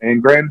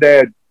 And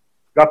Granddad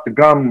got the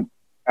gum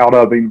out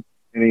of him,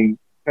 and he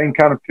came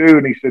kind of to,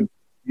 and he said,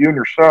 you and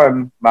your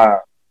son, my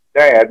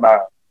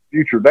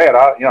future dad,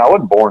 I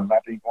wasn't born in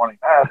 1929.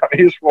 I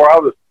mean, it's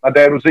before my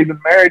dad was even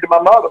married to my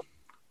mother.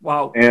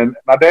 Wow. And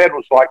my dad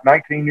was like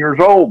 19 years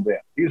old then.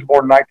 He was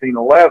born in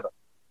 1911.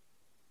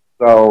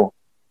 So,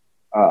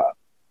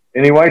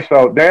 anyway,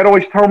 so Dad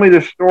always told me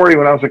this story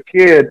when I was a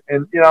kid,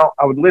 and,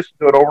 I would listen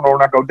to it over and over,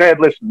 and I'd go, Dad,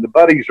 listen, the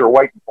buddies are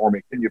waiting for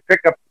me. Can you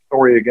pick up the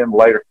story again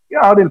later?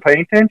 I didn't pay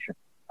attention.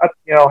 How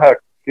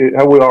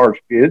we are as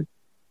kids,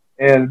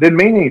 and it didn't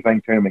mean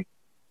anything to me.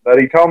 But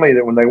he told me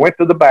that when they went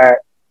to the back,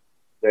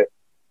 that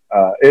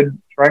Ed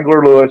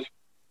Strangler Lewis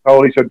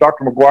he said,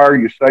 Dr. McGuire,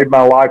 you saved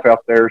my life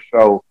out there,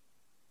 so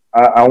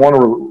I want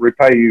to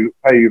pay you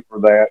for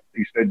that.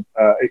 He said,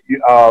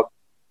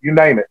 you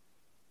name it.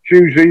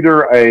 Choose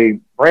either a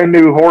brand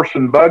new horse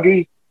and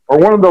buggy or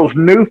one of those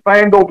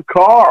newfangled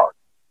cars.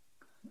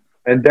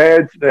 And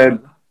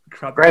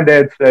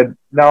Granddad said,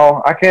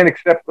 no, I can't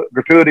accept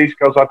gratuities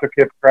because I took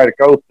Hippocratic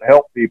oath to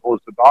help people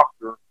as a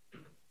doctor.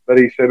 But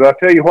he said, I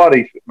tell you what,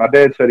 my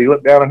dad said, he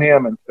looked down at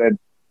him and said,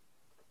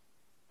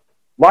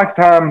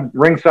 lifetime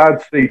ringside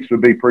seats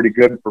would be pretty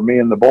good for me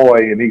and the boy.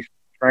 And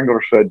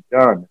Strangler said,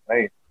 done.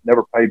 They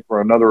never paid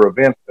for another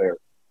event there.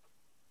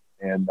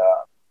 And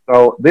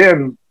so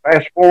then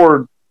fast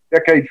forward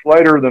decades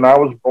later, then I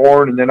was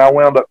born, and then I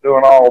wound up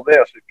doing all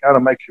this. It kind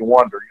of makes you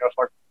wonder. It's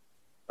like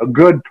a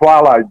good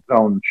Twilight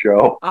Zone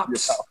show.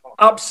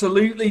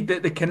 absolutely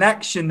the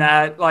connection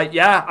there. Like,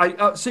 yeah,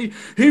 I see.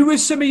 Who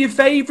was some of your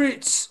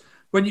favourites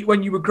when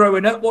you were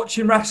growing up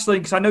watching wrestling?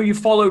 Because I know you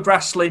followed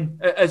wrestling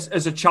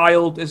as a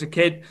child, as a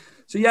kid.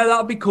 So yeah,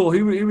 that'd be cool.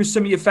 Who was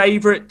some of your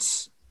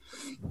favourites?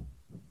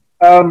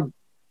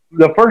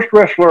 The first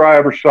wrestler I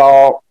ever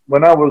saw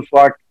when I was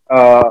like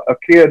a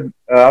kid,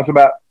 I was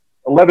about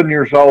 11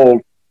 years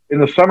old. In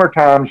the summer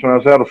times when I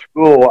was out of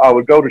school, I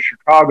would go to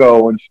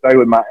Chicago and stay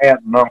with my aunt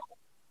and uncle.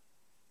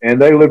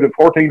 And they lived at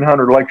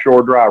 1400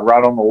 Lakeshore Drive,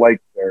 right on the lake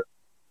there.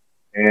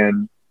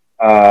 And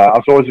I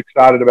was always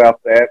excited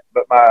about that.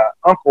 But my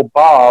uncle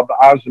Bob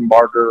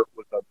Eisenbarger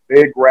was a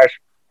big wrestling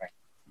fan.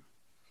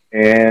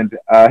 And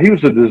he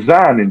was a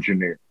design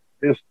engineer.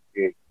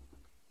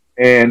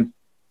 And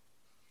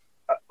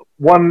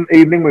one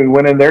evening we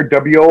went in there,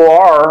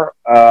 WOR,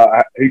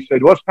 he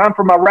said, well, it's time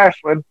for my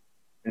wrestling.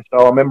 And so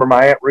I remember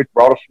my Aunt Ruth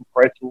brought us some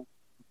pretzels,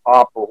 some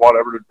pop, or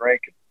whatever to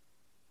drink. And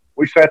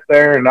we sat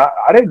there, and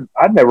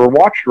I'd never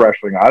watched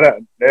wrestling.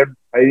 I'd never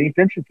paid any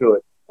attention to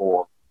it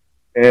before.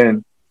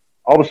 And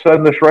all of a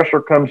sudden, this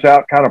wrestler comes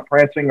out kind of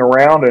prancing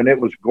around, and it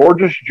was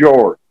Gorgeous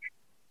George.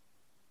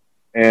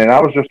 And I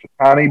was just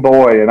a tiny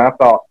boy, and I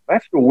thought,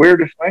 that's the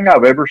weirdest thing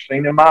I've ever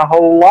seen in my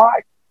whole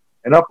life.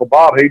 And Uncle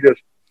Bob, he just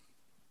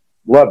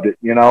loved it,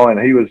 and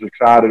he was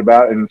excited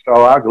about it. And so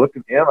I looked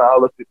at him, I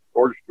looked at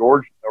Gorgeous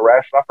George, the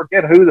wrestler. I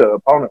forget who the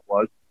opponent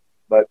was,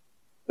 but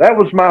that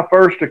was my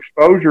first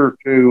exposure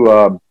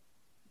to,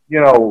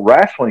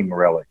 wrestling,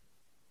 really.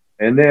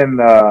 And then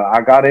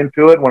I got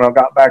into it. When I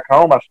got back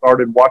home, I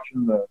started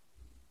watching the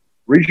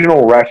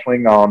regional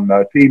wrestling on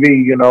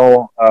TV,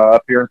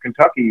 up here in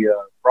Kentucky,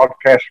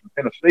 broadcast from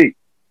Tennessee.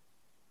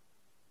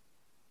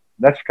 And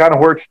that's kind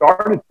of where it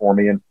started for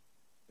me. And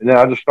then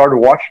I just started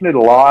watching it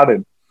a lot,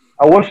 and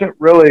I wasn't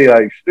really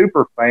a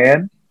super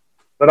fan,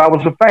 but I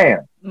was a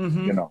fan,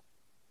 Yeah.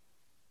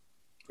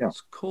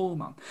 That's cool,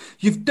 man.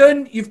 You've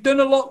done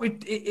a lot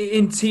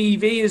in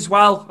TV as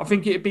well. I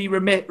think it'd be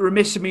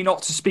remiss of me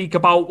not to speak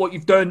about what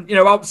you've done,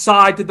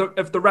 outside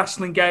of the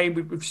wrestling game.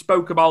 We've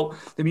spoke about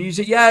the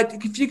music. Yeah,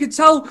 if you could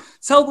tell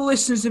the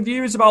listeners and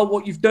viewers about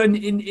what you've done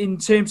in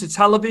terms of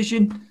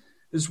television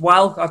as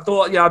well. I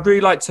thought, I'd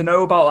really like to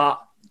know about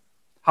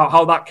that,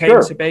 how that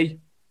came to be.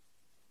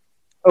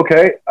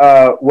 Okay,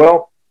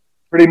 well,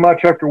 pretty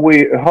much after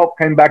Hulk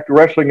came back to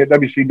wrestling at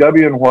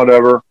WCW and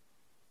whatever,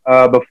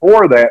 right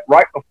before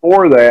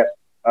that,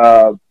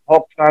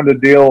 Hulk signed a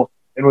deal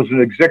and was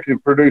an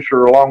executive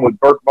producer along with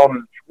Burt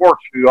Bonin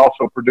Schwartz, who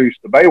also produced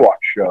the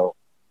Baywatch show,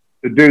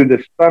 to do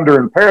this Thunder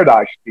in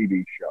Paradise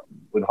TV show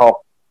with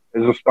Hulk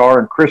as a star,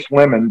 and Chris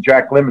Lemon,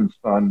 Jack Lemon's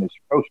son, is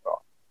co-star,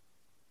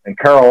 and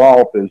Carol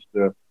Alt is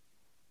the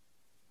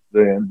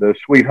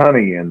sweet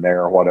honey in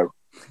there or whatever.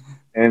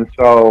 And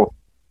so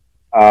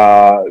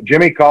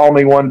Jimmy called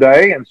me one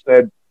day and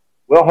said,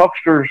 well,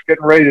 Hulkster's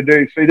getting ready to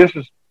do, see, this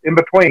is in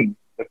between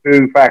the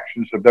two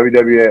factions of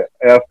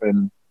WWF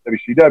and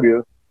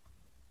WCW,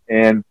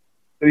 and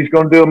he's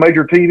going to do a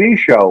major TV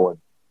show, and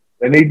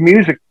they need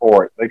music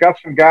for it. They got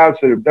some guys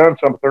that have done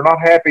something. They're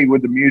not happy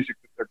with the music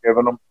that they're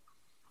giving them.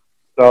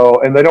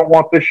 So, and they don't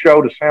want this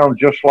show to sound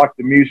just like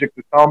the music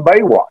that's on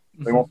Baywatch.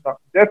 They want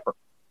something different.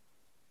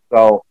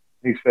 So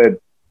he said,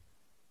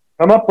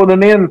 come up with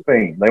an end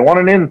theme. They want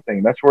an end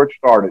theme. That's where it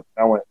started.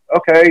 I went,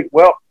 okay,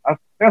 well, it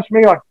sounds to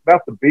me like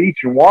about the beach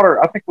and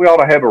water. I think we ought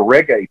to have a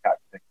reggae type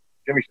thing.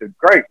 Jimmy said,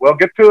 great, well,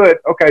 get to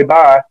it. Okay,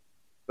 bye.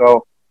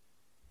 So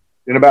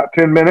in about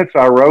 10 minutes,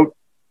 I wrote,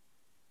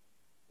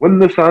 when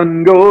the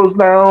sun goes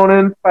down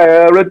in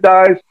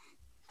paradise.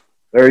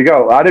 There you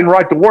go. I didn't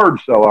write the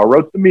words, though. I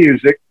wrote the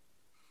music.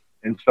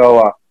 And so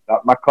I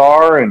got my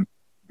car and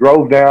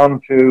drove down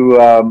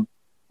to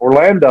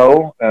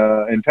Orlando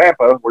in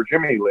Tampa, where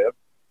Jimmy lived.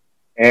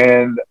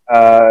 And,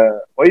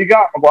 what you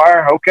got,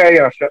 McGuire? Okay.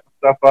 And I set my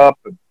stuff up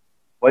and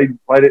played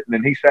it. And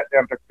then he sat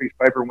down, took a piece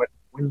of paper and went,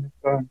 when the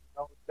sun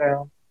goes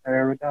down in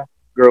paradise.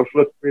 Girls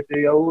look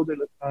pretty, oh, they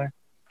look fine.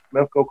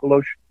 Smell cocoa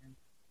lotion.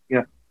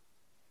 Yeah.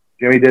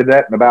 Jimmy did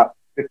that in about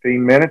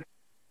 15 minutes.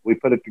 We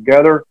put it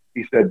together.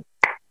 He said,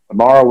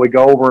 tomorrow we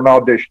go over and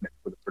audition it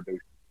for the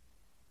producer.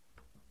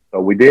 So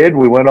we did.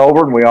 We went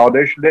over and we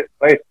auditioned it.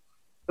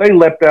 They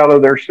leapt out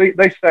of their seat.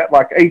 They sat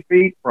like 8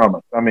 feet from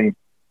us. I mean,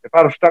 if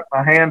I'd have stuck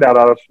my hand out,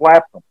 I'd have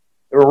slapped them.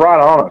 They were right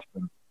on us.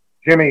 And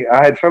Jimmy,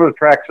 I had some of the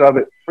tracks of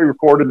it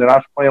pre-recorded that I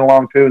was playing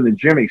along to, and then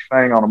Jimmy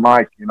sang on a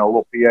mic, a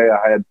little PA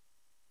I had.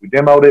 We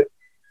demoed it.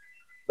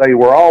 They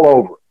were all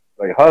over it.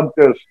 They hugged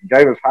us,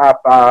 gave us high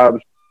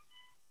fives,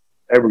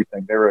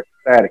 everything. They were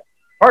ecstatic.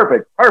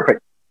 Perfect.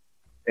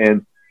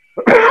 And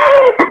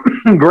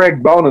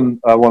Greg Bonin,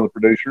 one of the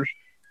producers,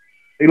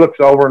 he looks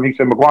over and he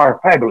said,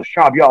 McGuire, fabulous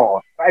job,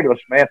 y'all. Fabulous,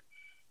 man.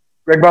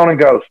 Greg Bonin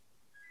goes,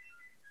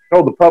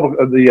 told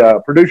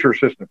the producer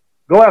assistant,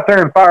 go out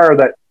there and fire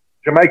that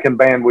Jamaican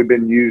band we've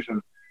been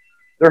using.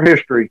 Their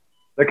history.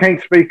 They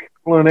can't speak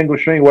fluent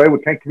English anyway. We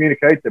can't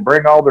communicate. They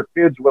bring all their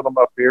kids with them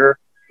up here.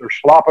 They're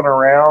slopping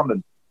around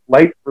and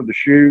late for the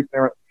shoot.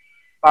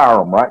 Fire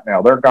them right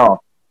now. They're gone.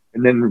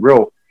 And then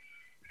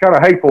it's kind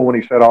of hateful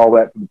when he said all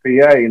that to the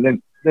PA.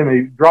 And then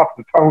he dropped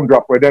the tone,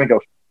 dropped way down. He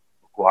goes,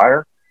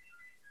 McGuire,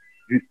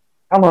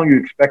 how long are you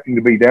expecting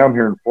to be down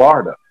here in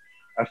Florida?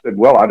 I said,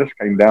 well, I just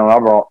came down. I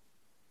brought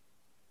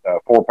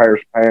 4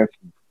 pairs of pants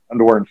and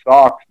underwear and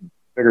socks and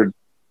figured,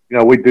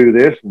 we'd do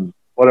this, and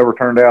whatever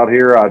turned out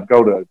here, I'd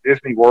go to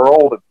Disney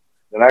World and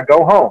then I'd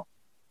go home.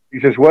 He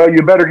says, well,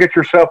 you better get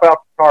yourself out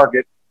to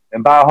Target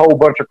and buy a whole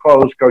bunch of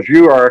clothes because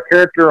you are a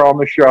character on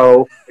the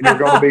show and you're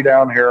going to be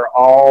down here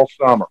all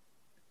summer.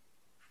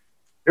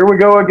 Here we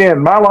go again.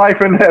 My life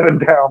in heaven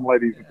town,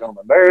 ladies and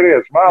gentlemen. There it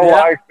is. My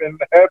life in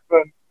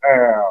heaven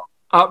town.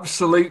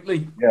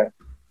 Absolutely. Yeah.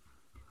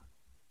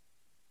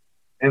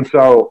 And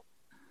so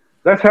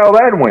that's how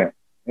that went.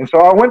 And so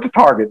I went to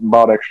Target and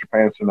bought extra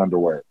pants and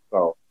underwear.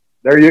 So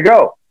there you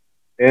go.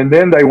 And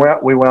then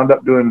we wound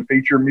up doing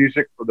feature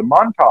music for the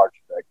montage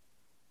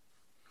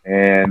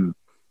segment.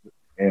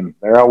 And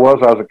there I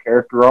was a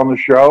character on the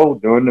show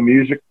doing the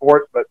music for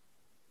it. But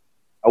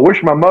I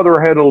wish my mother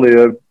had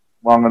lived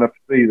long enough to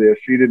see this.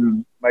 She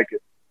didn't make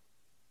it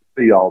to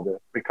see all this,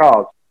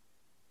 because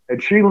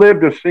had she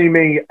lived to see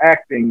me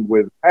acting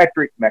with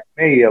Patrick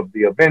McNee of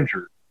the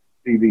Avengers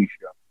TV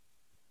show,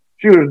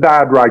 she would have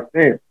died right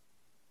then.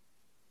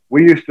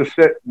 We used to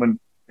sit in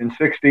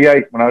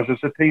 '68 when I was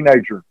just a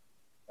teenager.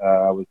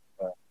 I was,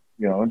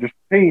 just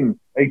 18,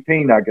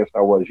 I guess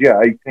I was. Yeah,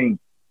 18.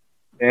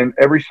 And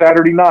every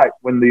Saturday night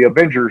when the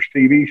Avengers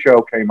TV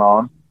show came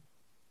on,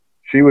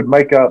 she would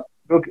make up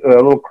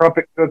little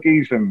crumpet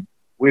cookies, and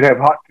we'd have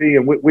hot tea,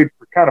 and we'd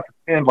kind of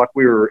pretend like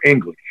we were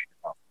English.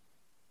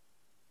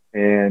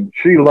 And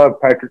she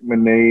loved Patrick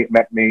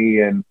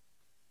McNee and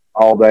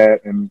all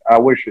that, and I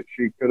wish that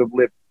she could have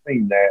lived and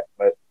seen that.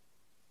 But,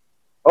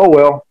 oh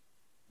well,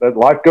 but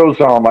life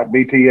goes on, like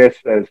BTS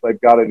says. They've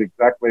got it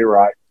exactly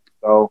right.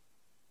 So,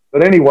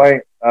 but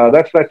anyway,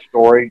 that's that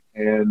story,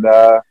 and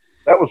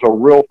that was a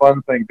real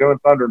fun thing. Doing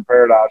Thunder in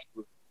Paradise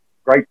was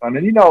great fun.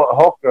 And,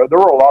 Hulk, there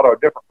were a lot of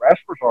different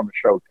wrestlers on the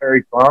show.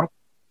 Terry Funk,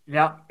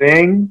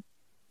 Sting,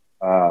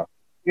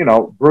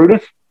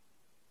 Brutus,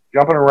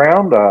 jumping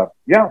around.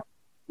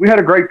 We had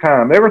a great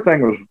time.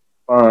 Everything was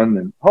fun,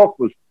 and Hulk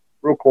was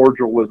real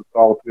cordial with us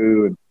all,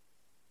 too.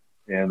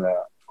 And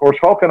of course,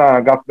 Hulk and I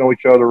got to know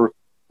each other.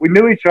 We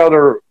knew each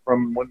other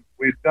from when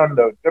we had done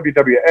the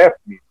WWF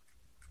music.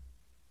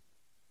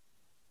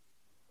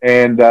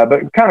 And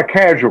but kind of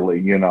casually,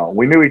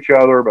 we knew each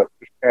other, but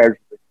just casually.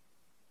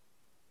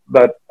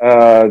 But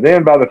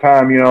then by the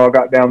time I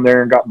got down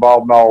there and got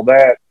involved in all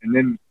that, and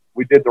then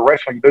we did the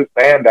Wrestling Boot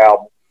Band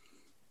album.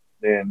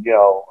 Then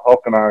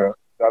Hulk and I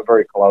got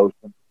very close,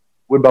 and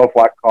we both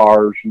like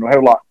cars, and we had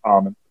a lot in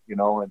common,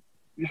 and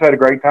we just had a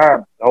great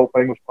time. The whole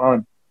thing was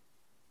fun.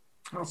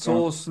 That's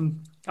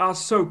awesome.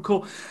 That's so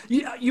cool.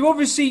 You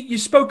obviously you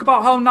spoke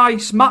about how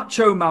nice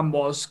Macho Man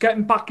was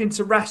getting back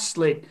into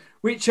wrestling.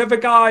 Which other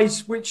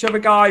guys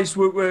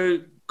were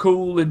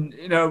cool and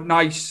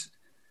nice?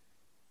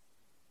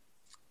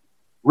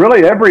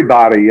 Really,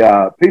 everybody.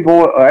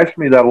 People ask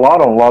me that a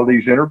lot on a lot of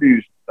these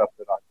interviews and stuff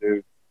that I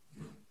do.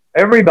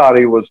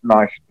 Everybody was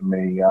nice to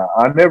me.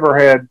 I never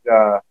had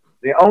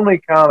the only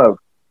kind of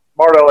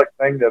smart aleck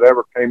thing that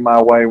ever came my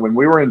way when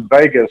we were in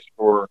Vegas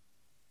for.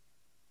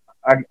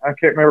 I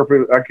can't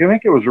remember I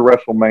think it was a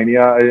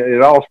WrestleMania.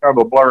 It all is kind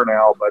of a blur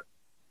now, but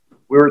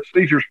we were at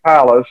Caesar's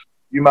Palace.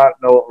 You might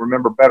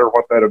remember better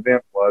what that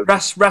event was.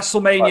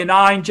 WrestleMania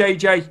 9,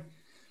 JJ.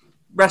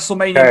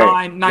 WrestleMania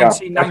 9,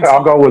 1990.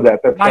 I'll go with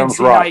that. That sounds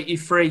right.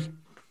 1983.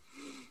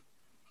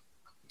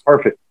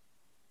 Perfect.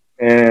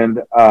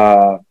 And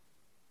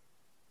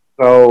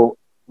so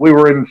we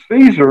were in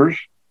Caesars,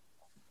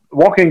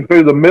 walking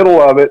through the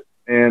middle of it,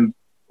 and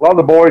a lot of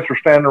the boys were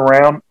standing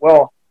around.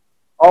 Well,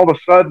 all of a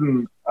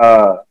sudden,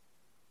 what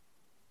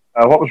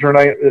was her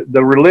name?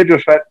 The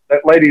religious,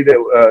 that lady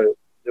that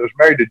was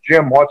married to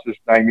Jim, what's his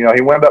name?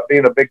 He wound up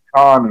being a big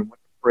con and went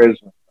to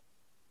prison.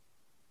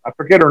 I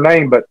forget her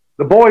name, but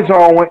the boys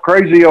all went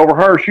crazy over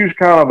her. She was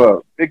kind of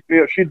a big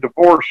deal. She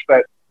divorced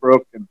that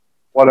crook and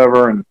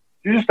whatever, and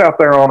she's just out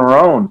there on her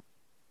own.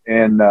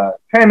 And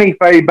Tammy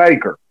Faye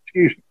Baker,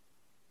 excuse me.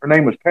 Her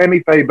name was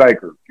Tammy Faye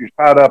Baker. She was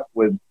tied up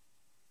with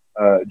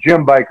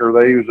Jim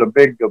Baker. He was a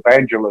big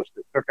evangelist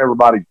that took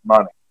everybody's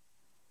money.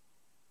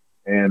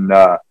 And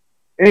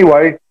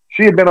anyway,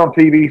 she had been on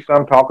TV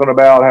some talking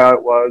about how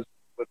it was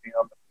with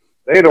him.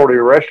 They had already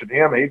arrested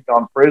him. He'd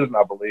gone to prison,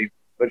 I believe.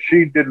 But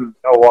she didn't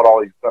know what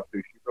all he was up to.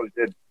 She really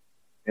didn't.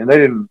 And they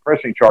didn't press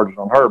any charges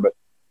on her. But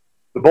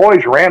the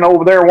boys ran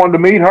over there, wanted to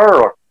meet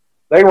her.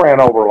 They ran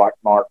over like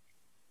Mark.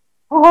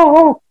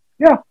 Oh,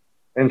 yeah.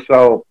 And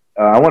so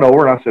I went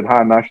over and I said,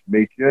 hi, nice to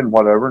meet you and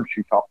whatever. And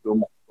she talked to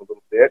him a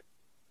little bit.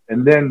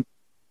 And then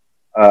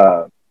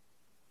Scott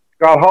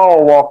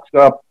Hall walks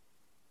up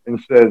and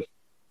says,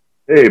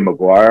 hey,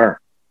 McGuire.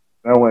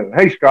 And I went,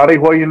 hey, Scotty,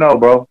 what do you know,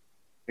 bro?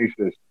 He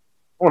says,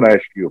 I want to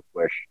ask you a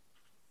question.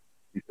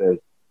 He says,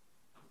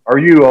 are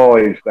you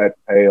always that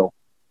pale?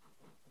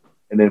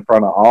 And in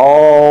front of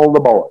all the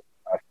boys,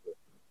 I said,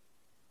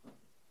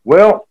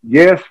 well,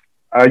 yes,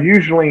 I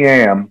usually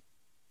am.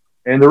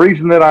 And the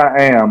reason that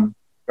I am,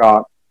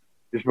 Scott,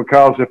 is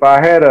because if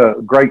I had a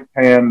great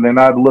tan, then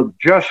I'd look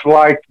just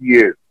like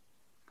you.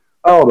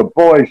 Oh, the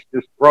boys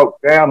just broke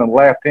down and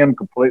laughed him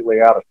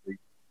completely out of seat.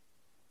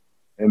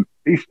 And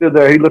he stood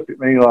there. He looked at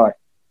me like,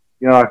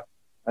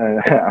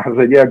 I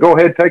said, yeah, go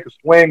ahead, take a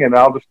swing, and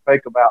I'll just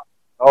take about,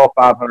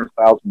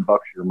 $500,000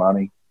 your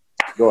money.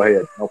 Go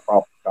ahead, no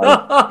problem.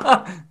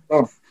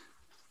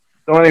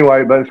 So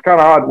anyway, but it's kind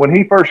of odd. When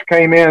he first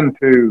came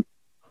into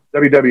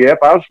WWF,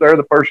 I was there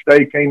the first day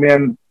he came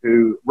in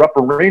to Rupp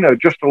Arena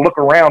just to look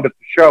around at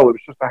the show. It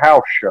was just a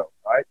house show,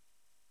 right?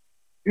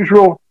 He was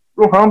real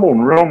humble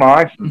and real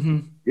nice.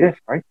 And, yes,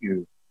 thank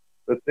you.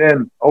 But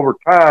then over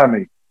time,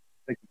 I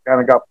think he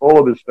kind of got full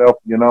of himself,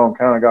 and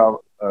kind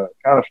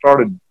of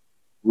started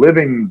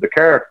living the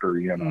character,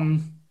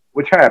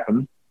 which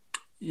happened.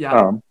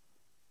 Yeah.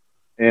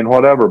 And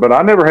whatever. But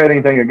I never had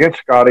anything against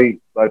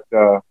Scotty, but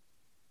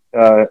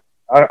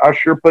I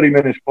sure put him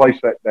in his place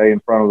that day in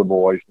front of the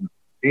boys. And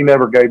he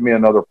never gave me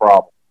another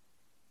problem.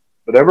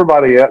 But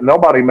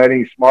nobody made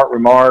any smart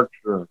remarks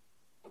or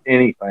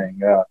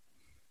anything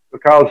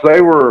because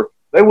they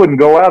wouldn't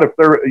go out if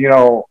they're,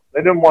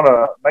 they didn't want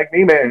to make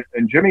me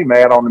and Jimmy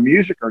mad on the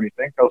music or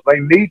anything because they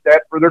need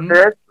that for their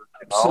character.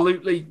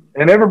 Absolutely.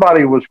 And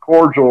everybody was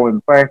cordial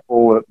and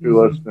thankful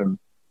to us and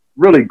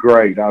really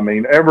great. I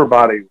mean,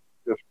 everybody was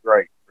just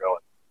great,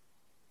 really.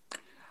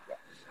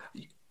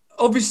 Yeah.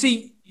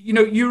 Obviously,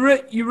 you were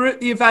at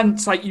the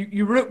events, like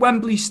you were at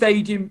Wembley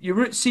Stadium, you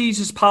were at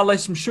Caesars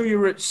Palace. I'm sure you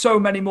were at so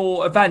many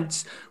more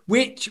events.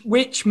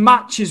 Which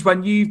matches,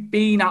 when you've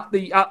been at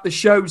the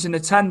shows in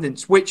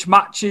attendance, which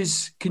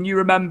matches can you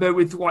remember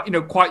with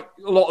quite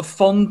a lot of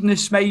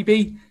fondness?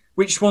 Maybe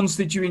which ones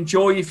did you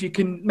enjoy? If you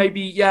can,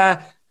 maybe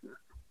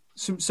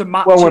some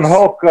matches. Well, when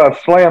Hulk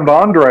slammed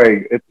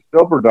Andre at the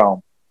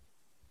Silverdome,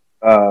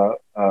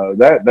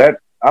 that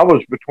I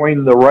was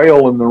between the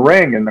rail and the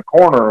ring in the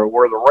corner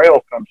where the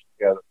rail comes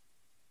together.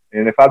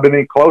 And if I'd been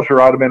any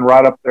closer, I'd have been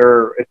right up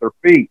there at their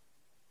feet.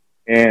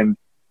 And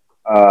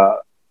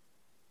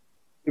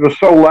it was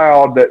so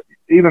loud that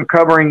even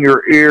covering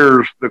your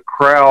ears, the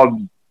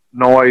crowd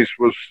noise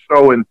was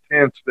so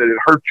intense that it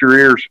hurt your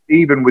ears,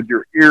 even with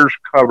your ears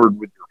covered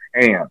with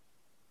your hand,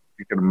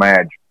 you can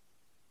imagine.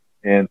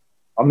 And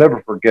I'll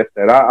never forget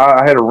that.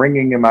 I had a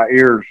ringing in my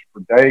ears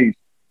for days.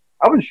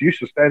 I was used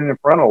to standing in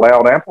front of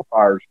loud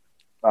amplifiers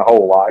my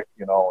whole life,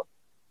 It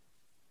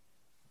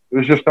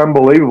was just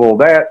unbelievable,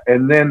 that.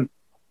 And then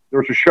there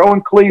was a show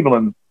in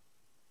Cleveland.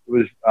 It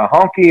was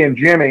Honky and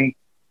Jimmy.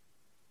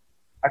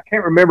 I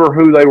can't remember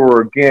who they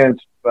were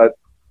against, but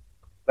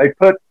they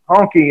put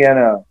Honky in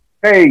a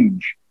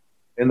cage,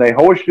 and they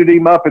hoisted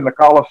him up in the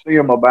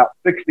Coliseum about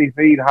 60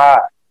 feet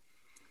high.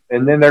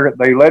 And then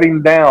they let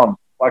him down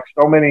like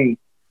so many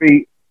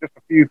feet,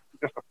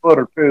 just a foot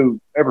or two,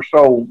 ever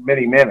so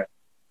many minutes.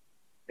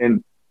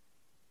 And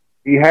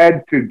he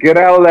had to get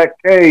out of that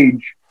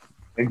cage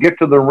and get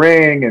to the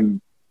ring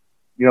and,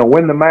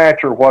 win the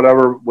match or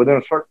whatever within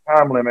a certain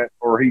time limit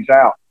or he's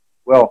out.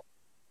 Well,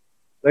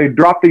 they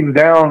dropped him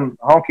down,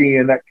 Honky,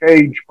 in that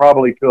cage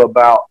probably to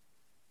about,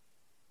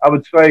 I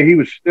would say he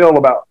was still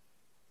about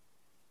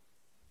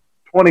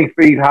 20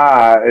 feet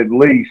high at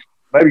least,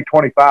 maybe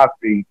 25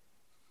 feet.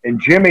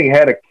 And Jimmy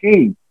had a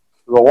key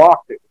to the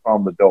lock that was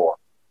on the door.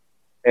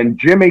 And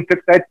Jimmy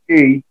took that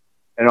key,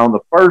 and on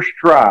the first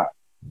try,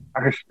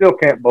 I still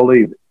can't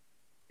believe it,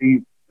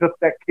 he took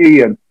that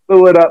key and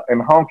threw it up,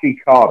 and Honky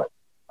caught it.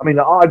 I mean,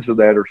 the odds of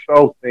that are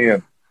so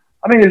thin.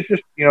 I mean, it's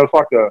just, it's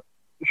like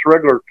just a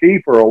regular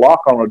key for a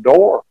lock on a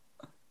door.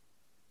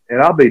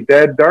 And I'll be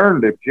dead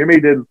darned if Jimmy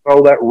didn't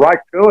throw that right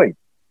to him.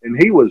 And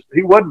he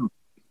wasn't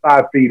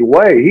 5 feet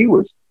away. He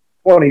was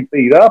 20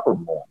 feet up or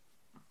more.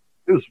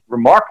 It was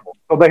remarkable.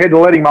 So they had to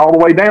let him all the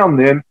way down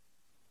then.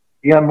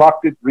 He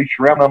unlocked it, reached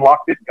around,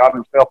 unlocked it, got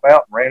himself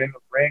out and ran into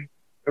the ring,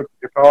 took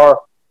the guitar,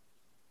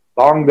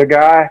 bonged the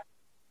guy.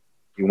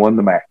 He won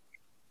the match.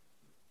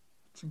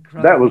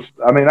 That was,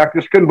 I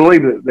just couldn't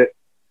believe it,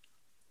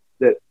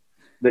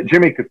 that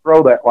Jimmy could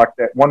throw that like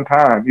that one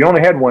time. You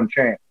only had one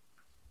chance.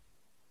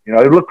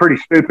 It looked pretty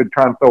stupid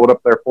trying to throw it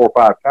up there 4 or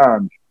 5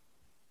 times.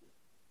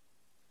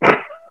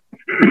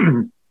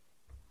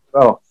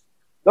 So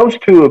those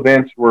two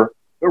events but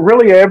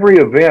really every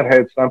event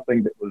had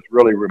something that was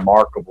really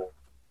remarkable.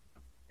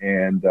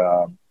 And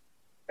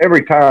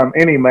every time,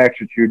 any match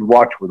that you'd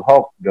watch with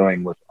Hulk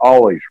doing was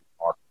always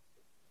remarkable.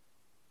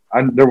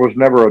 There was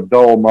never a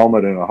dull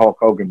moment in a Hulk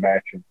Hogan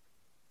match, in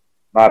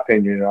my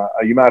opinion.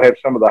 You might have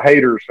some of the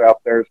haters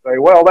out there say,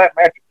 well, that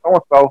match is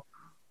so-and-so.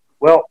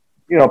 Well,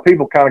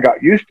 people kind of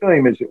got used to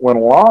him as it went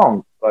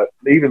along. But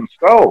even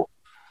so,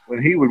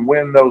 when he would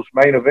win those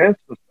main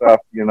events and stuff,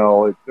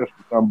 it's just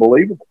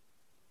unbelievable.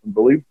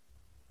 Unbelievable.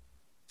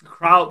 The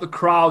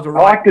crowd. I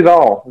liked it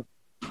all.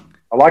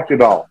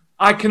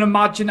 I can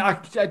imagine. I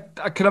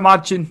can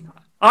imagine.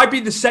 I'd be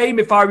the same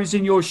if I was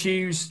in your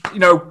shoes.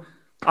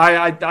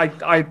 I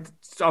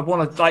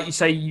want to, like you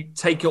say, you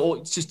take it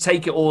all. Just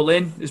take it all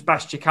in as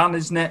best you can,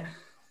 isn't it?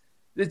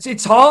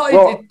 It's hard.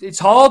 Well, it's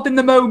hard in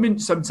the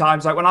moment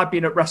sometimes. Like when I've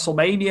been at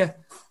WrestleMania,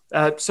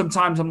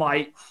 sometimes I'm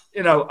like,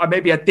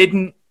 maybe I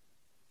didn't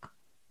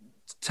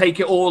take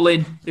it all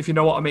in, if you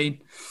know what I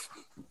mean.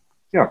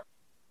 Yeah.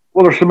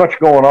 Well, there's so much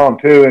going on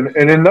too,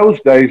 and in those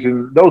days,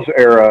 in those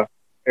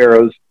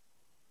eras,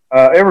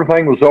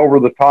 everything was over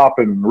the top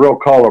and real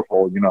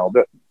colorful.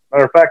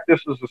 Matter of fact,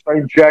 this is the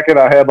same jacket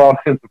I have on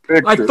in the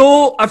picture.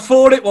 I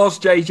thought it was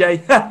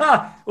JJ.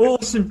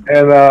 Awesome.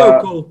 And so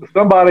cool.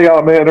 Somebody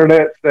on the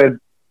internet said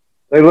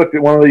they looked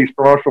at one of these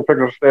promotional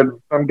pictures.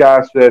 Some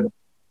guy said,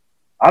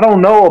 "I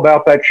don't know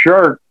about that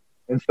shirt,"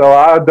 and so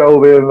I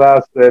dove in and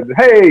I said,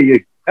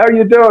 "Hey, how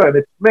you doing?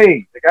 It's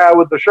me, the guy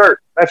with the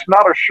shirt. That's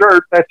not a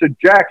shirt. That's a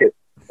jacket."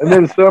 And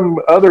then some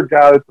other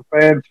guy that's a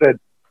fan said,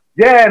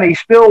 "Yeah, and he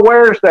still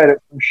wears that at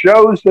some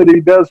shows that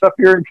he does up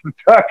here in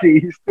Kentucky.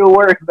 He's still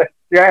wearing that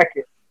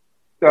jacket."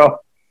 So,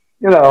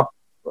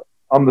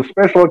 on the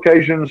special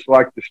occasions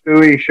like the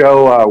Stewie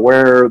show, I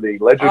wear the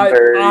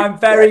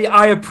legendary.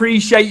 I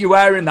appreciate you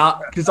wearing that,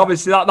 because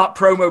obviously that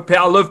promo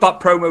picture, I love that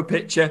promo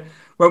picture.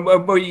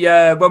 When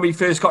we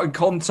first got in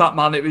contact,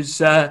 man, it was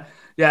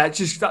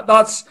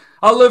that's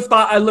I love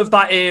that. I love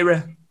that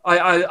era.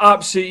 I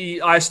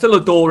absolutely, I still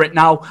adore it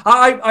now.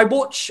 I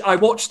watch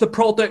the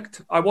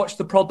product. I watch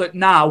the product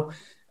now.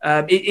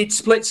 It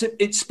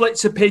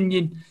splits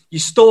opinion. You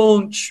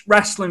staunch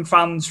wrestling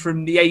fans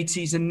from the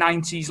 80s and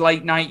 90s,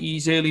 late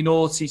 90s, early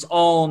noughties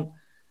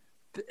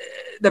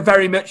they're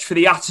very much for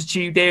the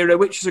Attitude Era,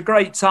 which was a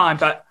great time.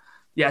 But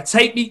yeah,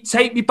 take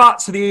me back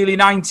to the early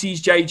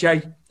 90s,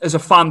 JJ, as a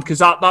fan, because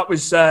that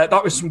was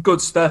some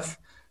good stuff,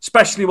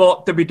 especially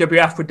what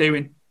WWF were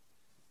doing.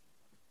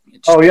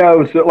 Oh yeah, it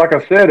was like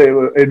I said. It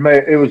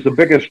was the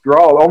biggest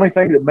draw. The only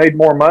thing that made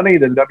more money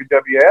than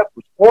WWF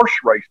was horse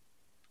racing.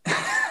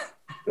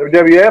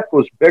 WWF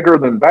was bigger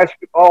than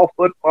basketball,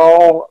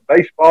 football,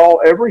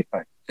 baseball,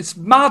 everything. It's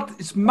mad.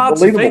 It's mad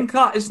to think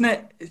that, isn't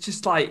it? It's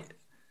just like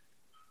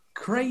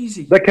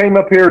crazy. They came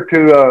up here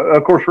to,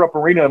 of course, Rupp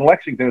Arena in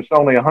Lexington. It's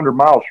only 80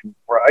 miles from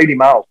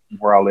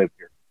where I live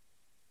here.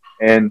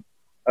 And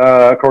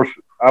of course,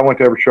 I went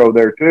to every show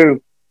there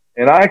too.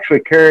 And I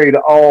actually carried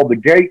all the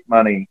gate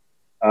money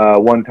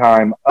one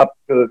time up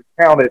to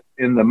count it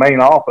in the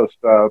main office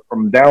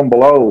from down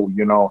below,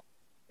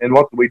 And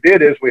what we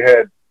did is we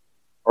had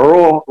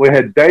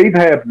Dave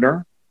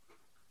Hebner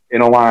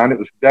in a line. It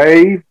was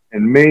Dave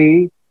and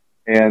me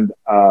and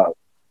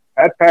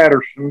Pat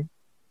Patterson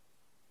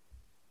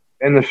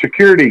and the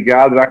security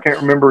guy that I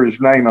can't remember his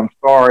name. I'm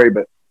sorry,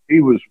 but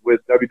he was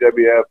with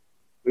WWF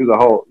through the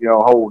whole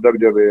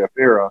WWF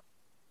era.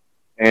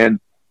 And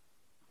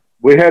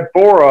we had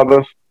four of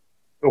us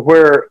to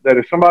where that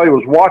if somebody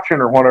was watching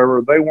or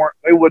whatever, they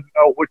wouldn't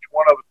know which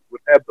one of us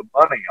would have the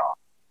money on.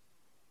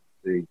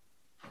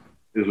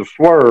 There's a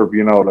swerve,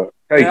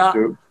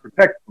 to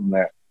protect from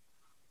that.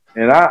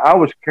 And I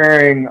was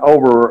carrying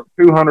over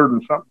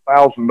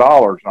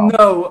 $200,000 on.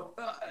 No,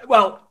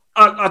 well,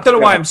 I don't know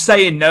why I'm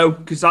saying no,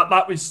 because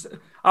that was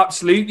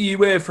absolutely, you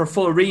were for a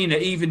full arena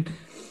even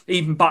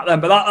back then.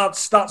 But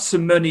that's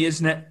some money,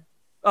 isn't it?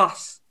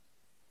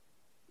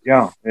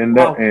 Yeah, and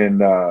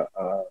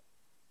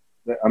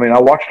I mean, I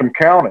watched them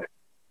count it,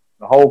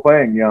 the whole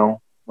thing.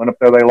 Went up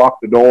there, they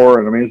locked the door,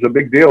 and I mean, it's a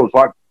big deal. It's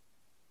like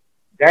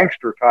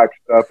gangster type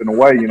stuff in a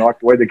way, like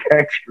the way the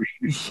gangsters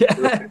used to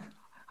do it.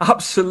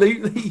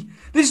 Absolutely.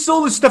 This is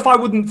all the stuff I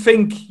wouldn't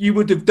think you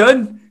would have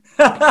done.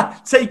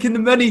 Taking the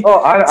money.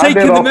 Oh, I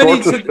did all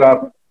sorts of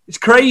stuff. It's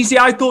crazy.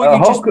 I thought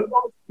you'd just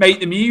make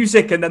the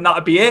music and then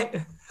that'd be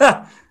it.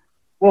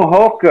 Well,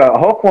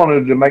 Hulk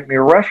wanted to make me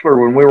a wrestler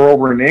when we were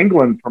over in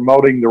England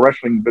promoting the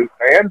Wrestling Boot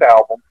Band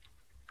album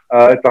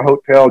at the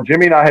hotel.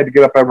 Jimmy and I had to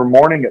get up every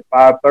morning at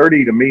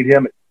 5:30 to meet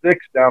him at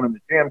 6 down in the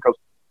gym because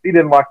he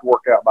didn't like to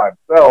work out by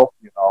himself,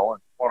 and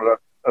wanted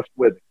us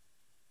with him.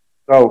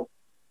 So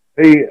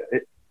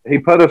he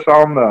put us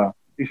on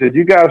he said,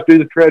 "You guys do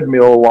the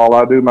treadmill while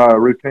I do my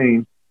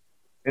routine."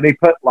 And he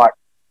put like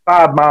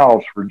 5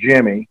 miles for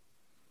Jimmy,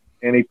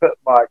 and he put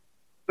like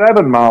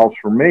 7 miles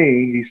for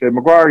me. He said,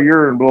 "McGuire,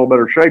 you're in a little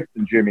better shape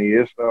than Jimmy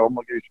is, so I'm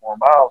going to give you some more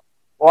miles."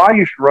 Well, I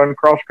used to run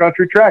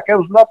cross-country track. That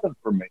was nothing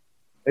for me.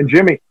 And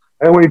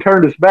when he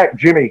turned his back,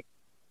 Jimmy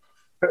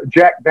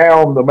jacked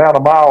down the amount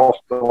of miles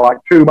to like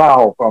 2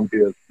 miles on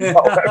his.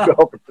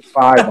 Up to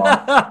 5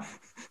 on.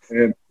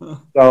 And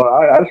so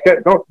I just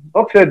kept going.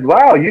 Folks said,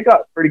 "Wow, you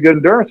got pretty good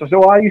endurance." I said,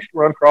 "Well, I used to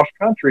run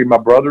cross-country. My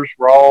brothers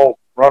were all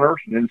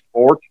runners and in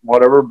sports and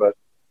whatever, but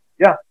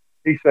yeah."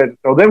 He said,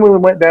 so then we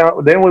went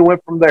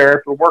from there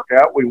after the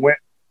workout. We went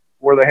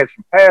where they had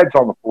some pads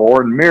on the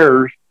floor and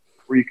mirrors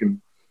where you can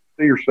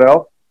see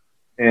yourself.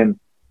 And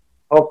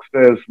Hulk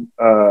says,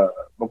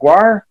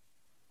 "McGuire,"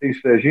 he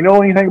says, "You know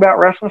anything about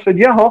wrestling?" I said,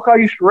 "Yeah, Hulk, I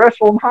used to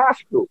wrestle in high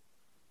school."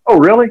 "Oh,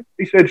 really?"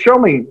 He said, "Show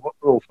me a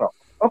little something."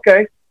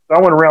 Okay. So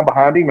I went around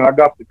behind him and I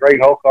got the great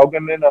Hulk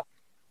Hogan in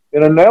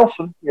a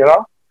Nelson,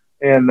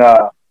 And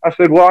I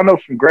said, "Well, I know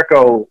some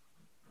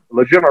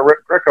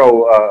legitimate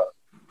Greco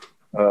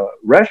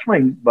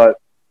wrestling, but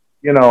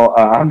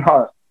I'm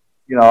not,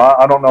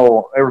 I don't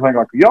know everything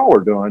like y'all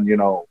are doing,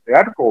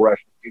 theatrical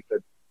wrestling." He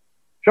said,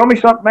 "Show me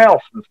something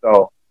else." And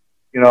so,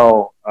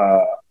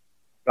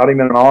 got him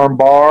in an arm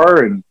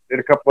bar and did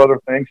a couple other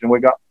things, and we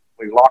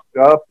locked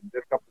up and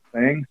did a couple of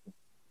things.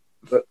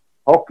 But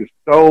Hulk is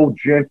so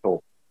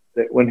gentle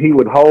that when he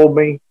would hold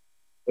me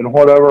and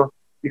whatever,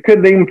 you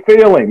couldn't even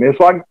feel him. It's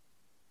like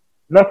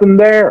nothing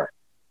there.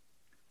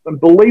 It's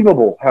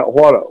unbelievable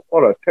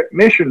what a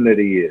technician that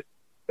he is.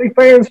 See,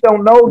 fans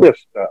don't know this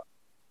stuff.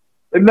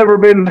 They've never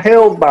been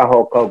held by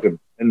Hulk Hogan,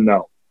 and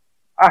no,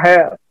 I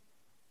have.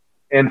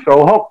 And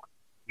so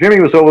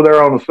Jimmy was over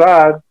there on the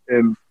side,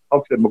 and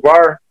Hulk said,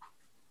 "McGuire,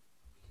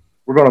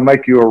 we're going to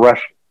make you a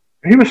wrestler."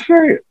 And he was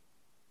serious.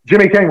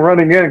 Jimmy came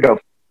running in and goes,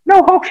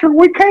 "No, Hulkster,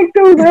 we can't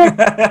do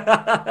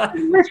that.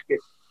 Risk it.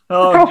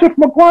 Because if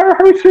McGuire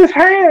hurts his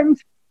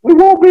hands, we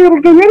won't be able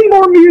to do any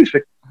more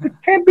music. It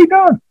can't be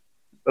done."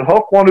 But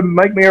Hulk wanted to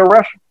make me a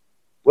wrestler.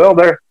 Well,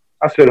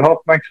 I said,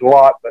 "Hulk, thanks a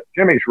lot, but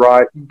Jimmy's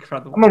right.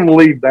 Incredible. I'm going to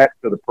leave that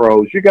to the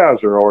pros. You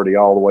guys are already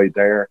all the way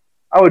there.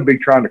 I would be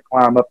trying to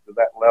climb up to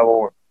that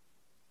level and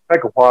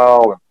take a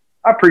while. And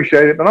I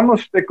appreciate it, but I'm going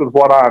to stick with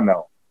what I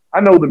know. I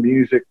know the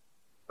music,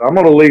 so I'm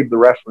going to leave the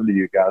wrestling to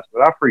you guys.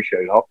 But I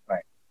appreciate it, Hulk.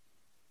 Thanks."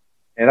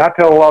 And I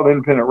tell a lot of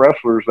independent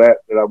wrestlers that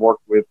I've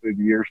worked with through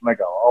the years, and they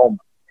go, "Oh,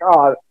 my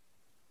God, I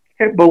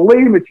can't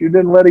believe it. You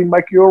didn't let him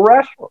make you a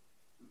wrestler."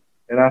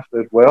 And I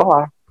said, "Well,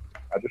 I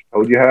just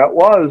told you how it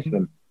was."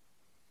 And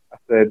I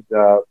said,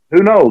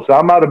 "Who knows?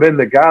 I might have been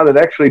the guy that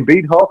actually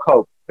beat Hulk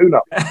Hogan. Who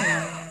knows?"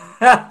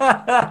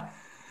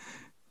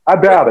 I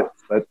doubt it.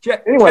 But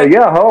anyway,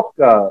 yeah, Hulk,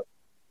 yeah.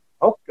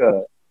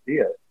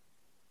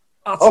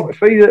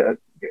 See,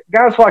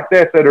 guys like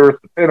that are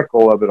at the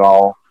pinnacle of it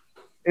all.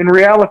 In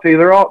reality,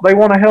 they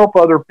want to help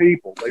other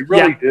people. They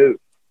really do.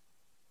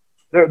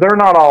 They're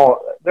not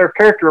all. Their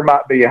character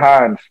might be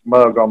high and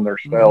smug on their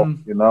self,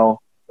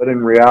 but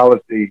in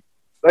reality,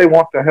 they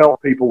want to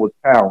help people with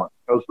talent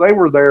because they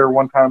were there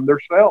one time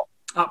themselves.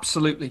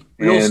 Absolutely,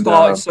 we all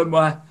started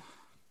somewhere.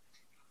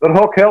 But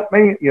Hulk helped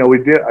me.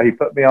 He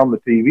put me on the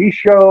TV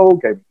show,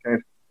 gave me a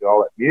chance to do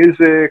all that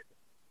music.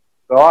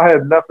 So I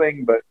have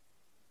nothing but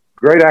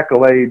great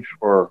accolades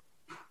for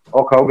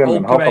Hulk Hogan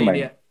and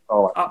Hulkamania.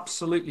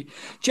 Absolutely.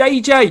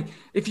 JJ,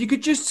 if you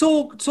could just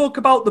talk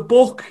about the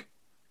book,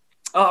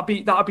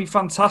 that'd be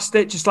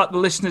fantastic. Just let the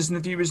listeners and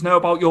the viewers know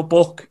about your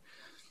book.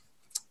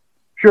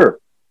 Sure.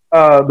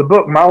 The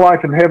book, My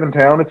Life in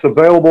Heaventown, it's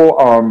available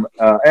on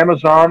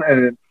Amazon,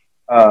 and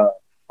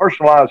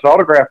personalized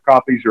autograph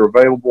copies are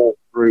available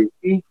through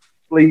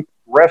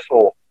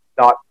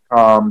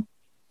eatsleepwrestle.com,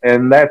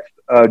 and that's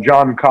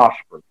John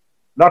Cosper.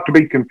 Not to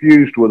be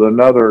confused with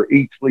another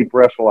Eat, Sleep,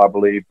 Wrestle, I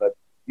believe, but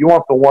you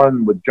want the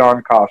one with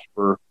John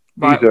Cosper.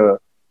 Right. He's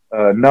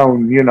a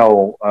known,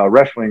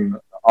 wrestling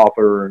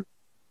author and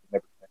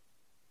everything.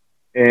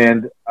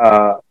 And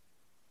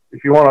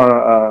if you want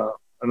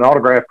an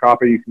autograph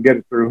copy, you can get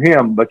it through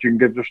him, but you can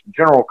get just a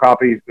general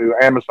copy through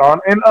Amazon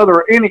and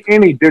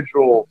any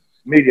digital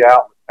media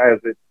outlet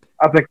has it.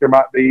 I think there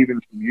might be even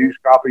some used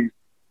copies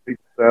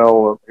people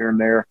sell here and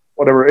there.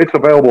 Whatever, it's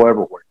available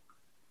everywhere.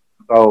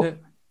 So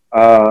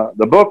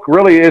the book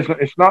really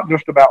it's not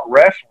just about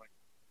wrestling.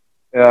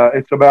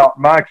 It's about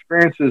my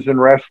experiences in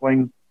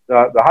wrestling,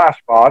 the high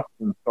spots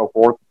and so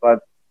forth, but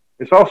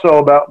it's also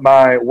about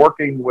my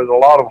working with a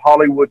lot of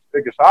Hollywood's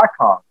biggest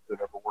icons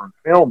that ever were in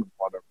film and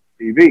whatever,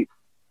 TV.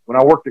 When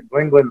I worked at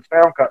Glenn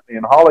Sound Company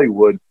in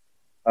Hollywood,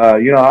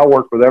 I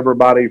worked with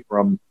everybody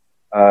from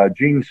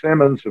Gene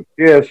Simmons of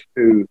KISS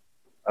to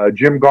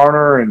Jim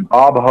Garner and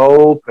Bob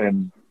Hope,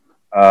 and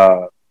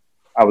I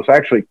was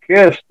actually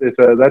kissed.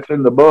 That's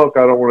in the book.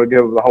 I don't want to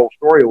give the whole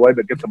story away,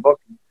 but get the book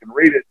and you can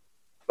read it.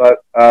 But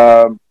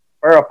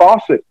Farrah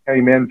Fawcett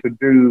came in to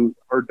do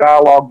her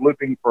dialogue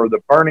looping for the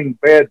Burning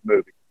Bed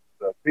movie,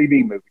 the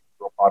TV movie,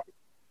 real popular.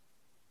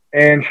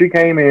 And she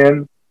came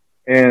in,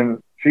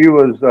 and she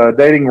was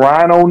dating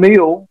Ryan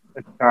O'Neal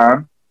at the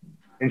time.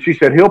 And she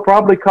said, he'll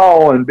probably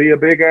call and be a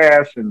big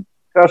ass and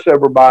cuss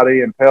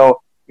everybody and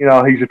tell,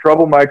 he's a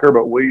troublemaker,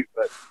 but I'm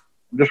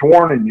just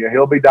warning you,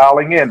 he'll be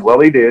dialing in. Well,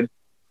 he did.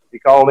 He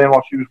called in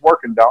while she was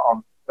working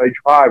on stage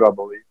 5, I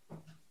believe.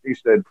 He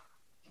said,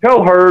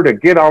 tell her to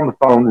get on the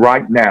phone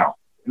right now.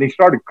 And he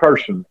started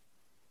cursing.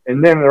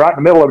 And then right in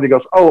the middle of it, he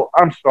goes, oh,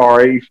 I'm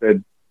sorry. He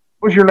said,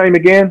 what's your name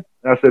again?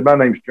 And I said, my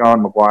name's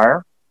John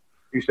McGuire.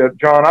 He said,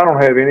 John, I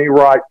don't have any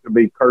right to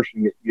be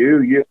cursing at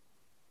you.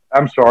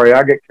 I'm sorry,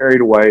 I get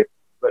carried away.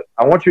 But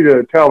I want you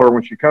to tell her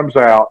when she comes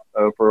out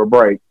for a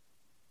break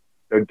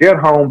to get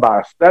home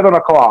by 6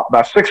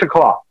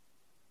 o'clock.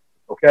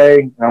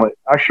 Okay?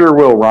 I sure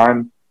will,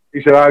 Ryan.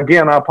 He said,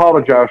 again, I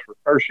apologize for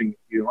cursing at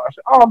you. I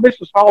said, oh,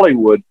 this is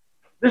Hollywood.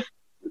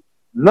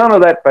 None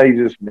of that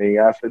phases me.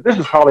 I said, this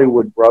is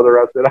Hollywood, brother.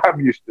 I said, I'm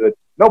used to it.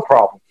 No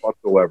problem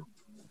whatsoever.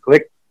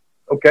 Click.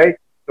 Okay.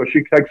 So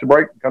she takes a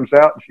break and comes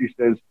out, and she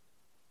says,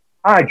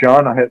 hi,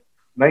 John. I had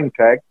name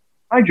tag.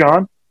 Hi,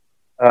 John.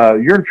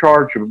 You're in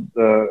charge of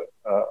the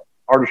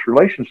artist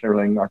relations and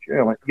everything, aren't you?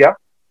 I went, yeah,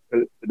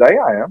 today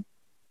I am.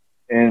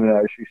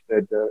 And she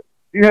said, do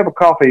you have a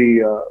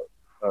coffee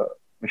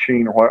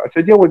machine or what? I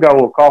said, yeah, we got a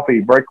little coffee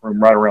break room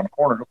right around the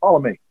corner. So follow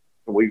me.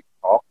 So we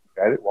talked,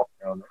 got it, walked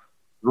around there.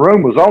 The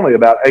room was only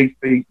about 8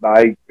 feet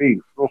by 8 feet.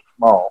 It was real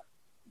small.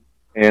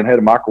 And had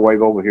a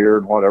microwave over here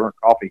and whatever,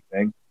 coffee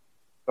thing.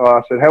 So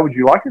I said, how would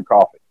you like your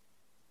coffee?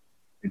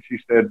 And she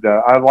said,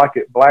 I like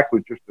it black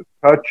with just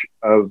a touch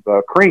of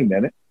cream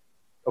in it.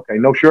 Okay,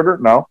 no sugar?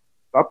 No.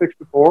 So I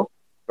fixed it for her,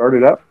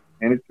 started up,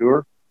 handed it to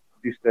her.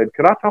 She said,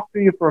 could I talk to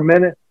you for a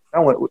minute? I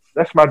went,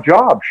 that's my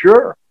job,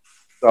 sure.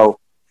 So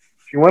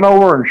she went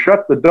over and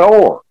shut the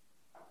door,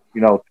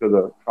 to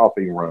the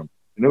coffee room.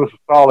 And it was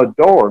a solid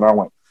door. And I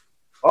went,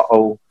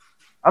 uh-oh,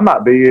 I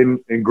might be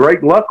in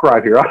great luck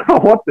right here. I don't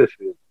know what this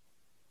is.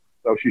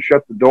 So she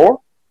shut the door,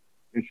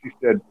 and she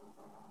said,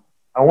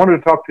 I wanted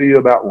to talk to you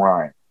about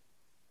Ryan.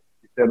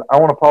 She said, I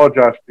want to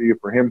apologize to you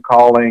for him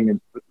calling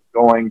and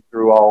going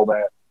through all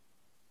that,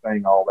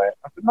 saying all that.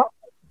 I said,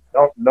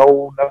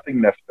 no,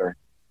 nothing necessary.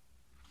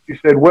 She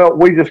said, well,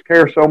 we just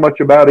care so much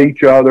about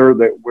each other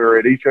that we're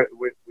at each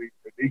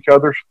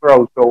other's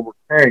throats over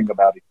caring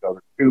about each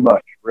other too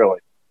much, really.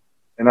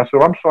 And I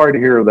said, I'm sorry to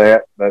hear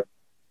that. But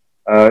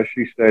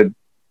she said,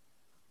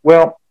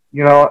 well,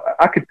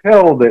 I could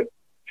tell that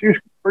she was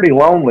pretty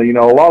lonely.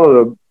 A lot of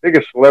the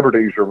biggest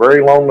celebrities are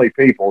very lonely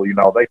people.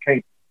 They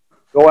can't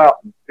go out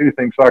and do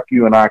things like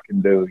you and I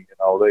can do.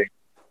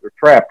 They're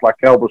trapped, like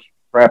Elvis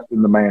trapped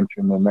in the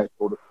mansion and that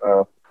sort of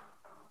stuff.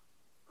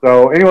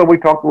 So anyway, we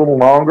talked a little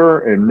longer,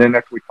 and then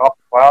after we talked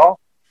a while,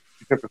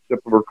 she took a sip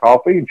of her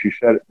coffee and she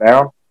set it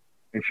down,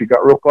 and she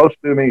got real close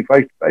to me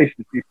face to face,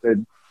 and she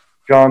said,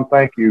 John,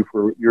 thank you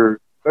you're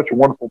such a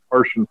wonderful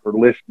person for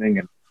listening,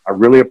 and I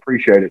really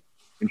appreciate it.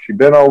 And she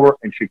bent over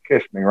and she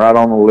kissed me right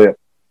on the lip.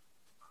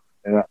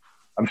 And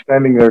I'm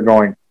standing there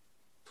going,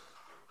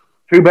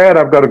 too bad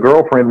I've got a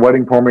girlfriend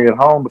waiting for me at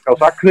home,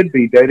 because I could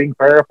be dating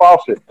Farrah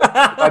Fawcett. If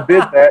I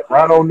did that,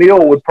 Ryan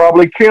O'Neal would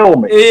probably kill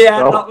me.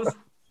 Yeah,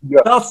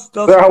 that's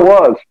there I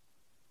was.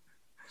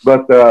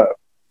 But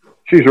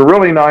she was a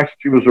really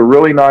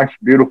nice,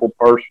 beautiful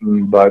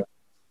person. But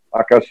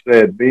like I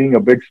said, being a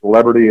big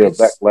celebrity of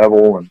that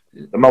level and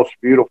the most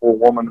beautiful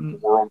woman in the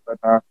world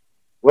at that time.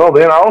 Well,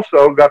 then I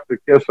also got to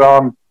kiss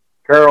on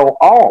Carol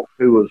Alt,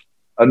 who was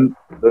the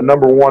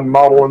 #1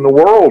 model in the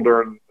world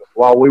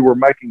while we were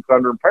making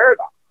Thunder in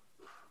Paradise.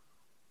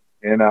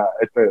 And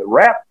at the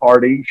rap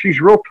party,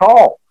 she's real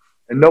tall,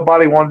 and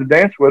nobody wanted to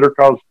dance with her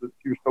because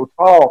she was so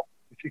tall.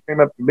 And she came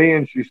up to me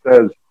and she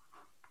says,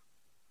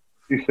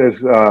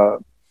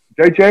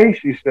 JJ,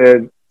 she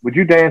said, would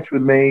you dance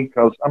with me?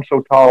 Because I'm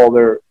so tall,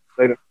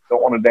 they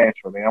don't want to dance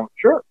with me. I went,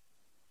 sure.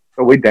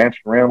 So we danced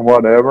around,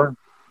 whatever,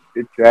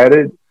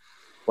 chit-chatted,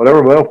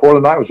 whatever. Well, before the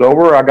night was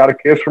over, I got a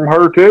kiss from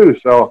her too.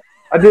 So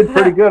I did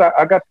pretty good.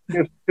 I got to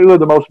kiss 2 of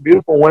the most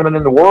beautiful women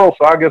in the world.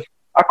 So I guess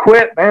I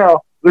quit now.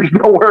 There's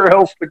nowhere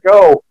else to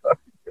go.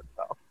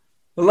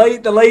 The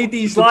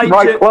ladies like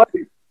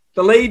you.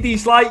 The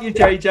ladies like you,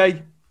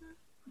 JJ.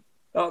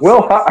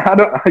 Well, I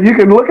don't, you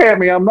can look at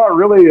me. I'm not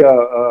really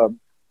the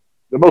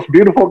most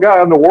beautiful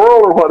guy in the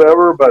world or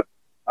whatever, but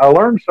I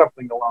learned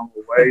something along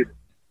the way.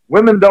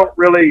 Women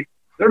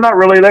they're not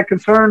really that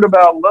concerned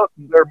about looks.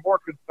 They're more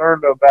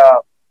concerned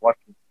about what's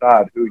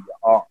inside, who you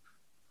are.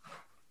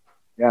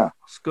 Yeah.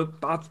 It's good.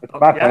 That's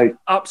my take.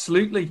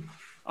 Absolutely.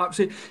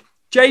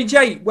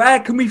 JJ, where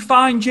can we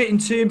find you in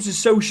terms of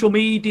social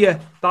media?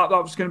 That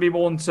was going to be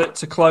one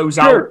to close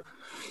out.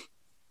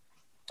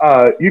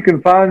 You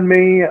can find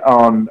me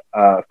on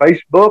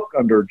Facebook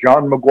under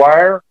John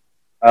McGuire.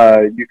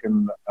 You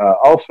can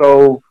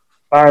also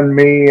find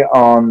me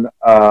on,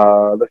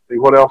 let's see,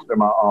 what else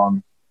am I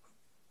on?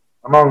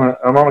 I'm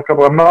on a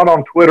couple. I'm not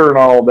on Twitter and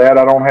all that.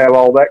 I don't have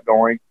all that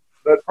going.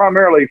 But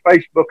primarily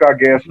Facebook, I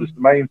guess, is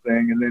the main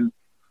thing. And then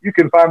you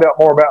can find out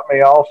more about me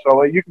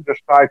also. You can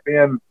just type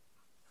in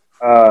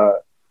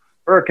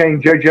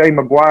Hurricane JJ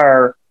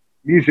McGuire,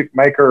 music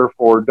maker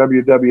for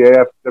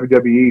WWF,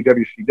 WWE,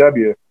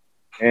 WCW,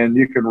 and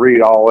you can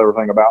read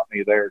everything about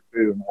me there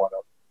too and what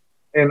else.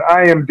 And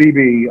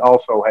IMDb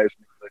also has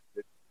me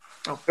listed.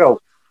 Tells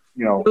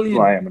who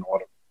I am and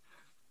what.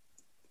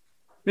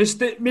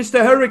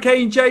 Mr.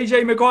 Hurricane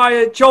JJ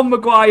McGuire, John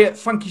McGuire,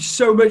 thank you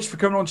so much for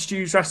coming on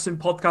Stu's Wrestling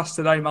Podcast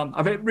today, man.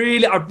 I've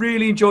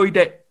really enjoyed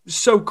it. It was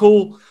so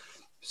cool.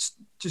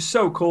 Just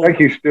so cool. Thank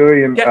you,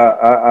 Stewie, and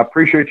I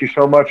appreciate you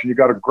so much. And you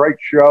got a great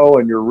show,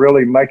 and you're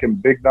really making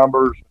big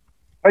numbers,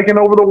 taking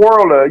over the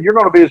world. You're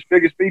going to be as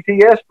big as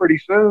BTS pretty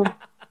soon.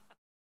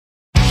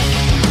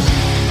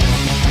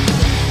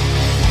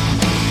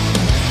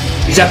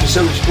 This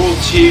episode is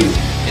brought to you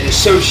in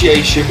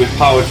association with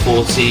Powered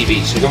 4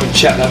 TV, so go and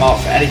check them out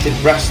for anything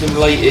wrestling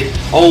related,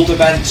 old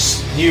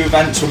events, new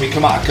events when we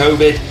come out of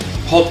COVID,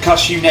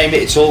 podcasts, you name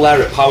it, it's all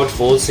there at Powered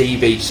 4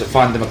 TV, so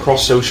find them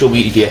across social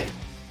media.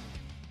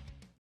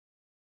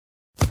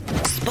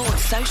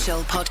 Sports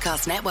Social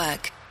Podcast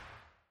Network.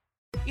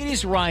 It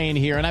is Ryan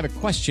here, and I have a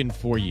question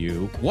for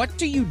you. What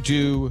do you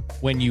do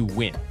when you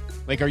win?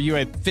 Like, are you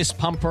a fist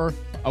pumper,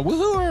 a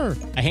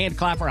woohooer, a hand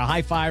clapper, a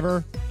high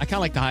fiver? I kind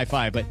of like the high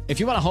five, but if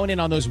you want to hone in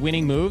on those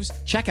winning moves,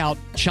 check out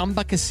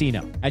Chumba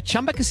Casino. At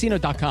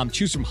ChumbaCasino.com,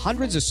 choose from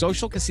hundreds of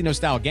social casino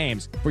style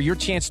games for your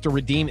chance to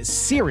redeem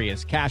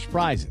serious cash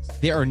prizes.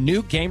 There are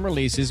new game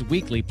releases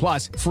weekly,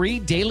 plus free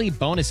daily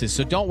bonuses.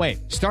 So don't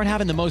wait. Start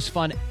having the most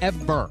fun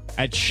ever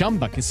at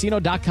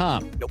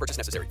ChumbaCasino.com. No purchase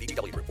necessary.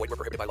 VGW Group. Void where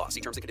prohibited by law.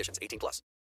 See terms and conditions. 18+.